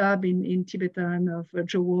Kutsab in Tibetan, of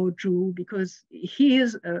Jowo, Ju, because he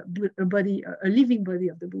is a living body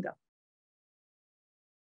of the Buddha.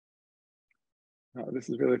 Oh, this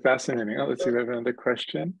is really fascinating. Let's see, we have another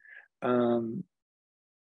question.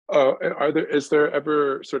 Is there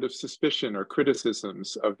ever sort of suspicion or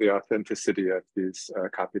criticisms of the authenticity of these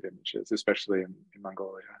copied images, especially in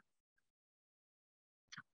Mongolia?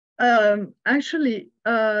 Actually,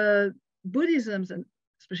 Buddhism, and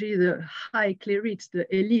especially the high clerics, the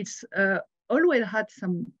elites, always had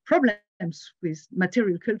some problems with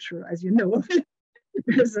material culture, as you know.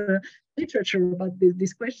 There's literature about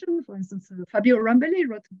this question. For instance, Fabio Rambelli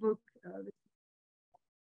wrote a book,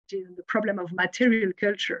 The Problem of Material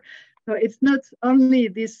Culture. So it's not only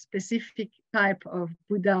this specific type of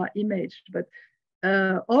Buddha image, but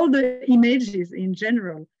all the images in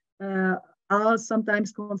general are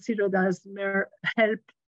sometimes considered as mere help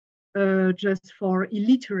just for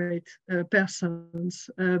illiterate persons.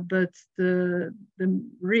 But the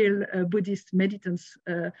real Buddhist meditants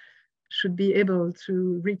should be able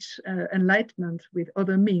to reach enlightenment with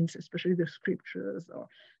other means, especially the scriptures.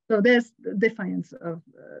 So there's defiance of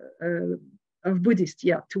Buddhists,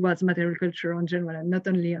 towards material culture in general, and not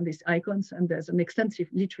only on these icons. And there's an extensive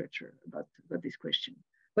literature about this question,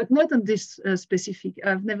 but not on this specific.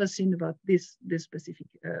 I've never seen about this specific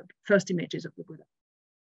first images of the Buddha.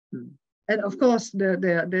 And of course,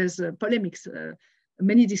 there's polemics.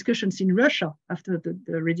 Many discussions in Russia after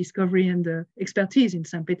the rediscovery and the expertise in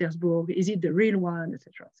St. Petersburg. Is it the real one,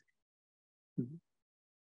 etc.?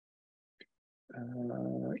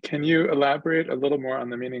 Can you elaborate a little more on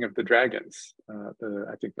the meaning of the dragons?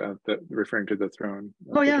 I think referring to the throne.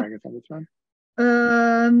 The dragons on the throne.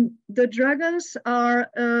 The dragons are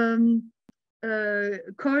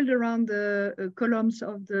coiled around the columns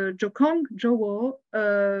of the Jowo,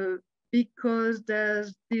 because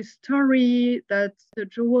there's this story that the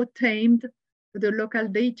Jowo tamed the local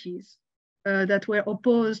deities that were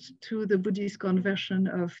opposed to the Buddhist conversion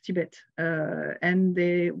of Tibet. And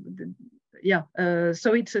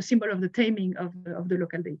so it's a symbol of the taming of the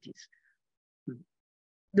local deities.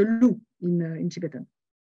 The Lu in Tibetan.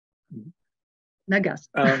 Nagas.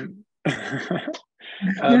 Well,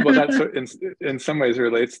 that in some ways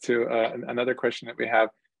relates to another question that we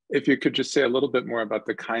have. If you could just say a little bit more about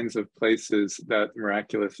the kinds of places that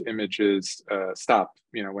miraculous images stop,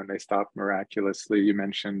 when they stop miraculously. You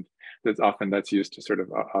mentioned that often that's used to sort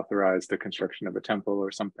of authorize the construction of a temple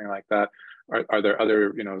or something like that. Are there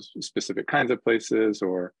other, specific kinds of places,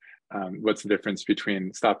 or what's the difference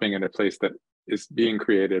between stopping at a place that is being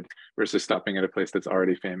created versus stopping at a place that's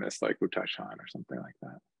already famous, like Shih-shan or something like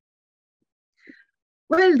that?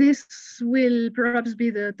 Well, this will perhaps be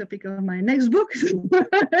the topic of my next book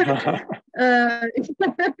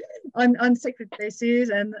on sacred places,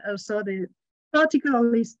 and also the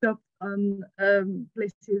particularly stopped on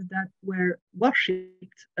places that were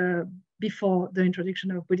worshipped before the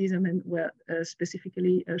introduction of Buddhism and were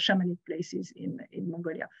specifically shamanic places in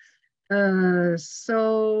Mongolia.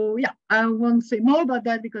 So yeah, I won't say more about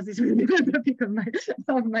that because this will be the topic of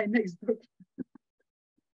my next book.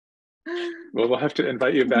 Well, we'll have to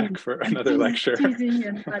invite you back for another lecture. Teasing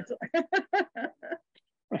and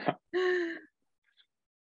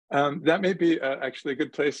that may be actually a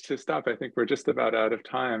good place to stop. I think we're just about out of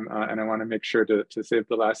time, and I want to make sure to save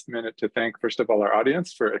the last minute to thank, first of all, our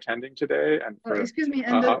audience for attending today. And for, excuse me,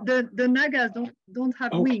 and the Nagas don't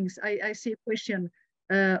have wings. I see a question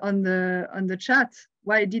on the chat.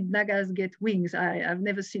 Why did Nagas get wings? I've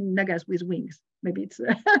never seen Nagas with wings. Maybe it's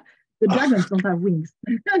the dragons don't have wings.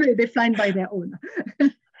 They fly by their own.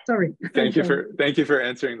 Sorry. Thank you for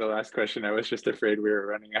answering the last question. I was just afraid we were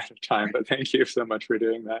running out of time, but thank you so much for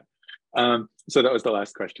doing that. So that was the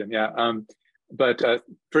last question. Yeah. But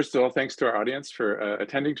first of all, thanks to our audience for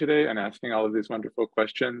attending today and asking all of these wonderful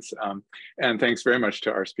questions. And thanks very much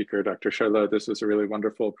to our speaker, Dr. Charleux. This was a really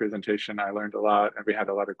wonderful presentation. I learned a lot, and we had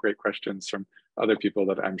a lot of great questions from other people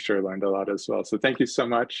that I'm sure learned a lot as well. So thank you so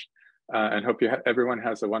much, and hope everyone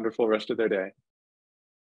has a wonderful rest of their day.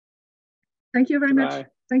 Thank you very much.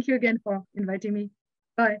 Thank you again for inviting me.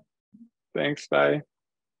 Bye. Thanks. Bye.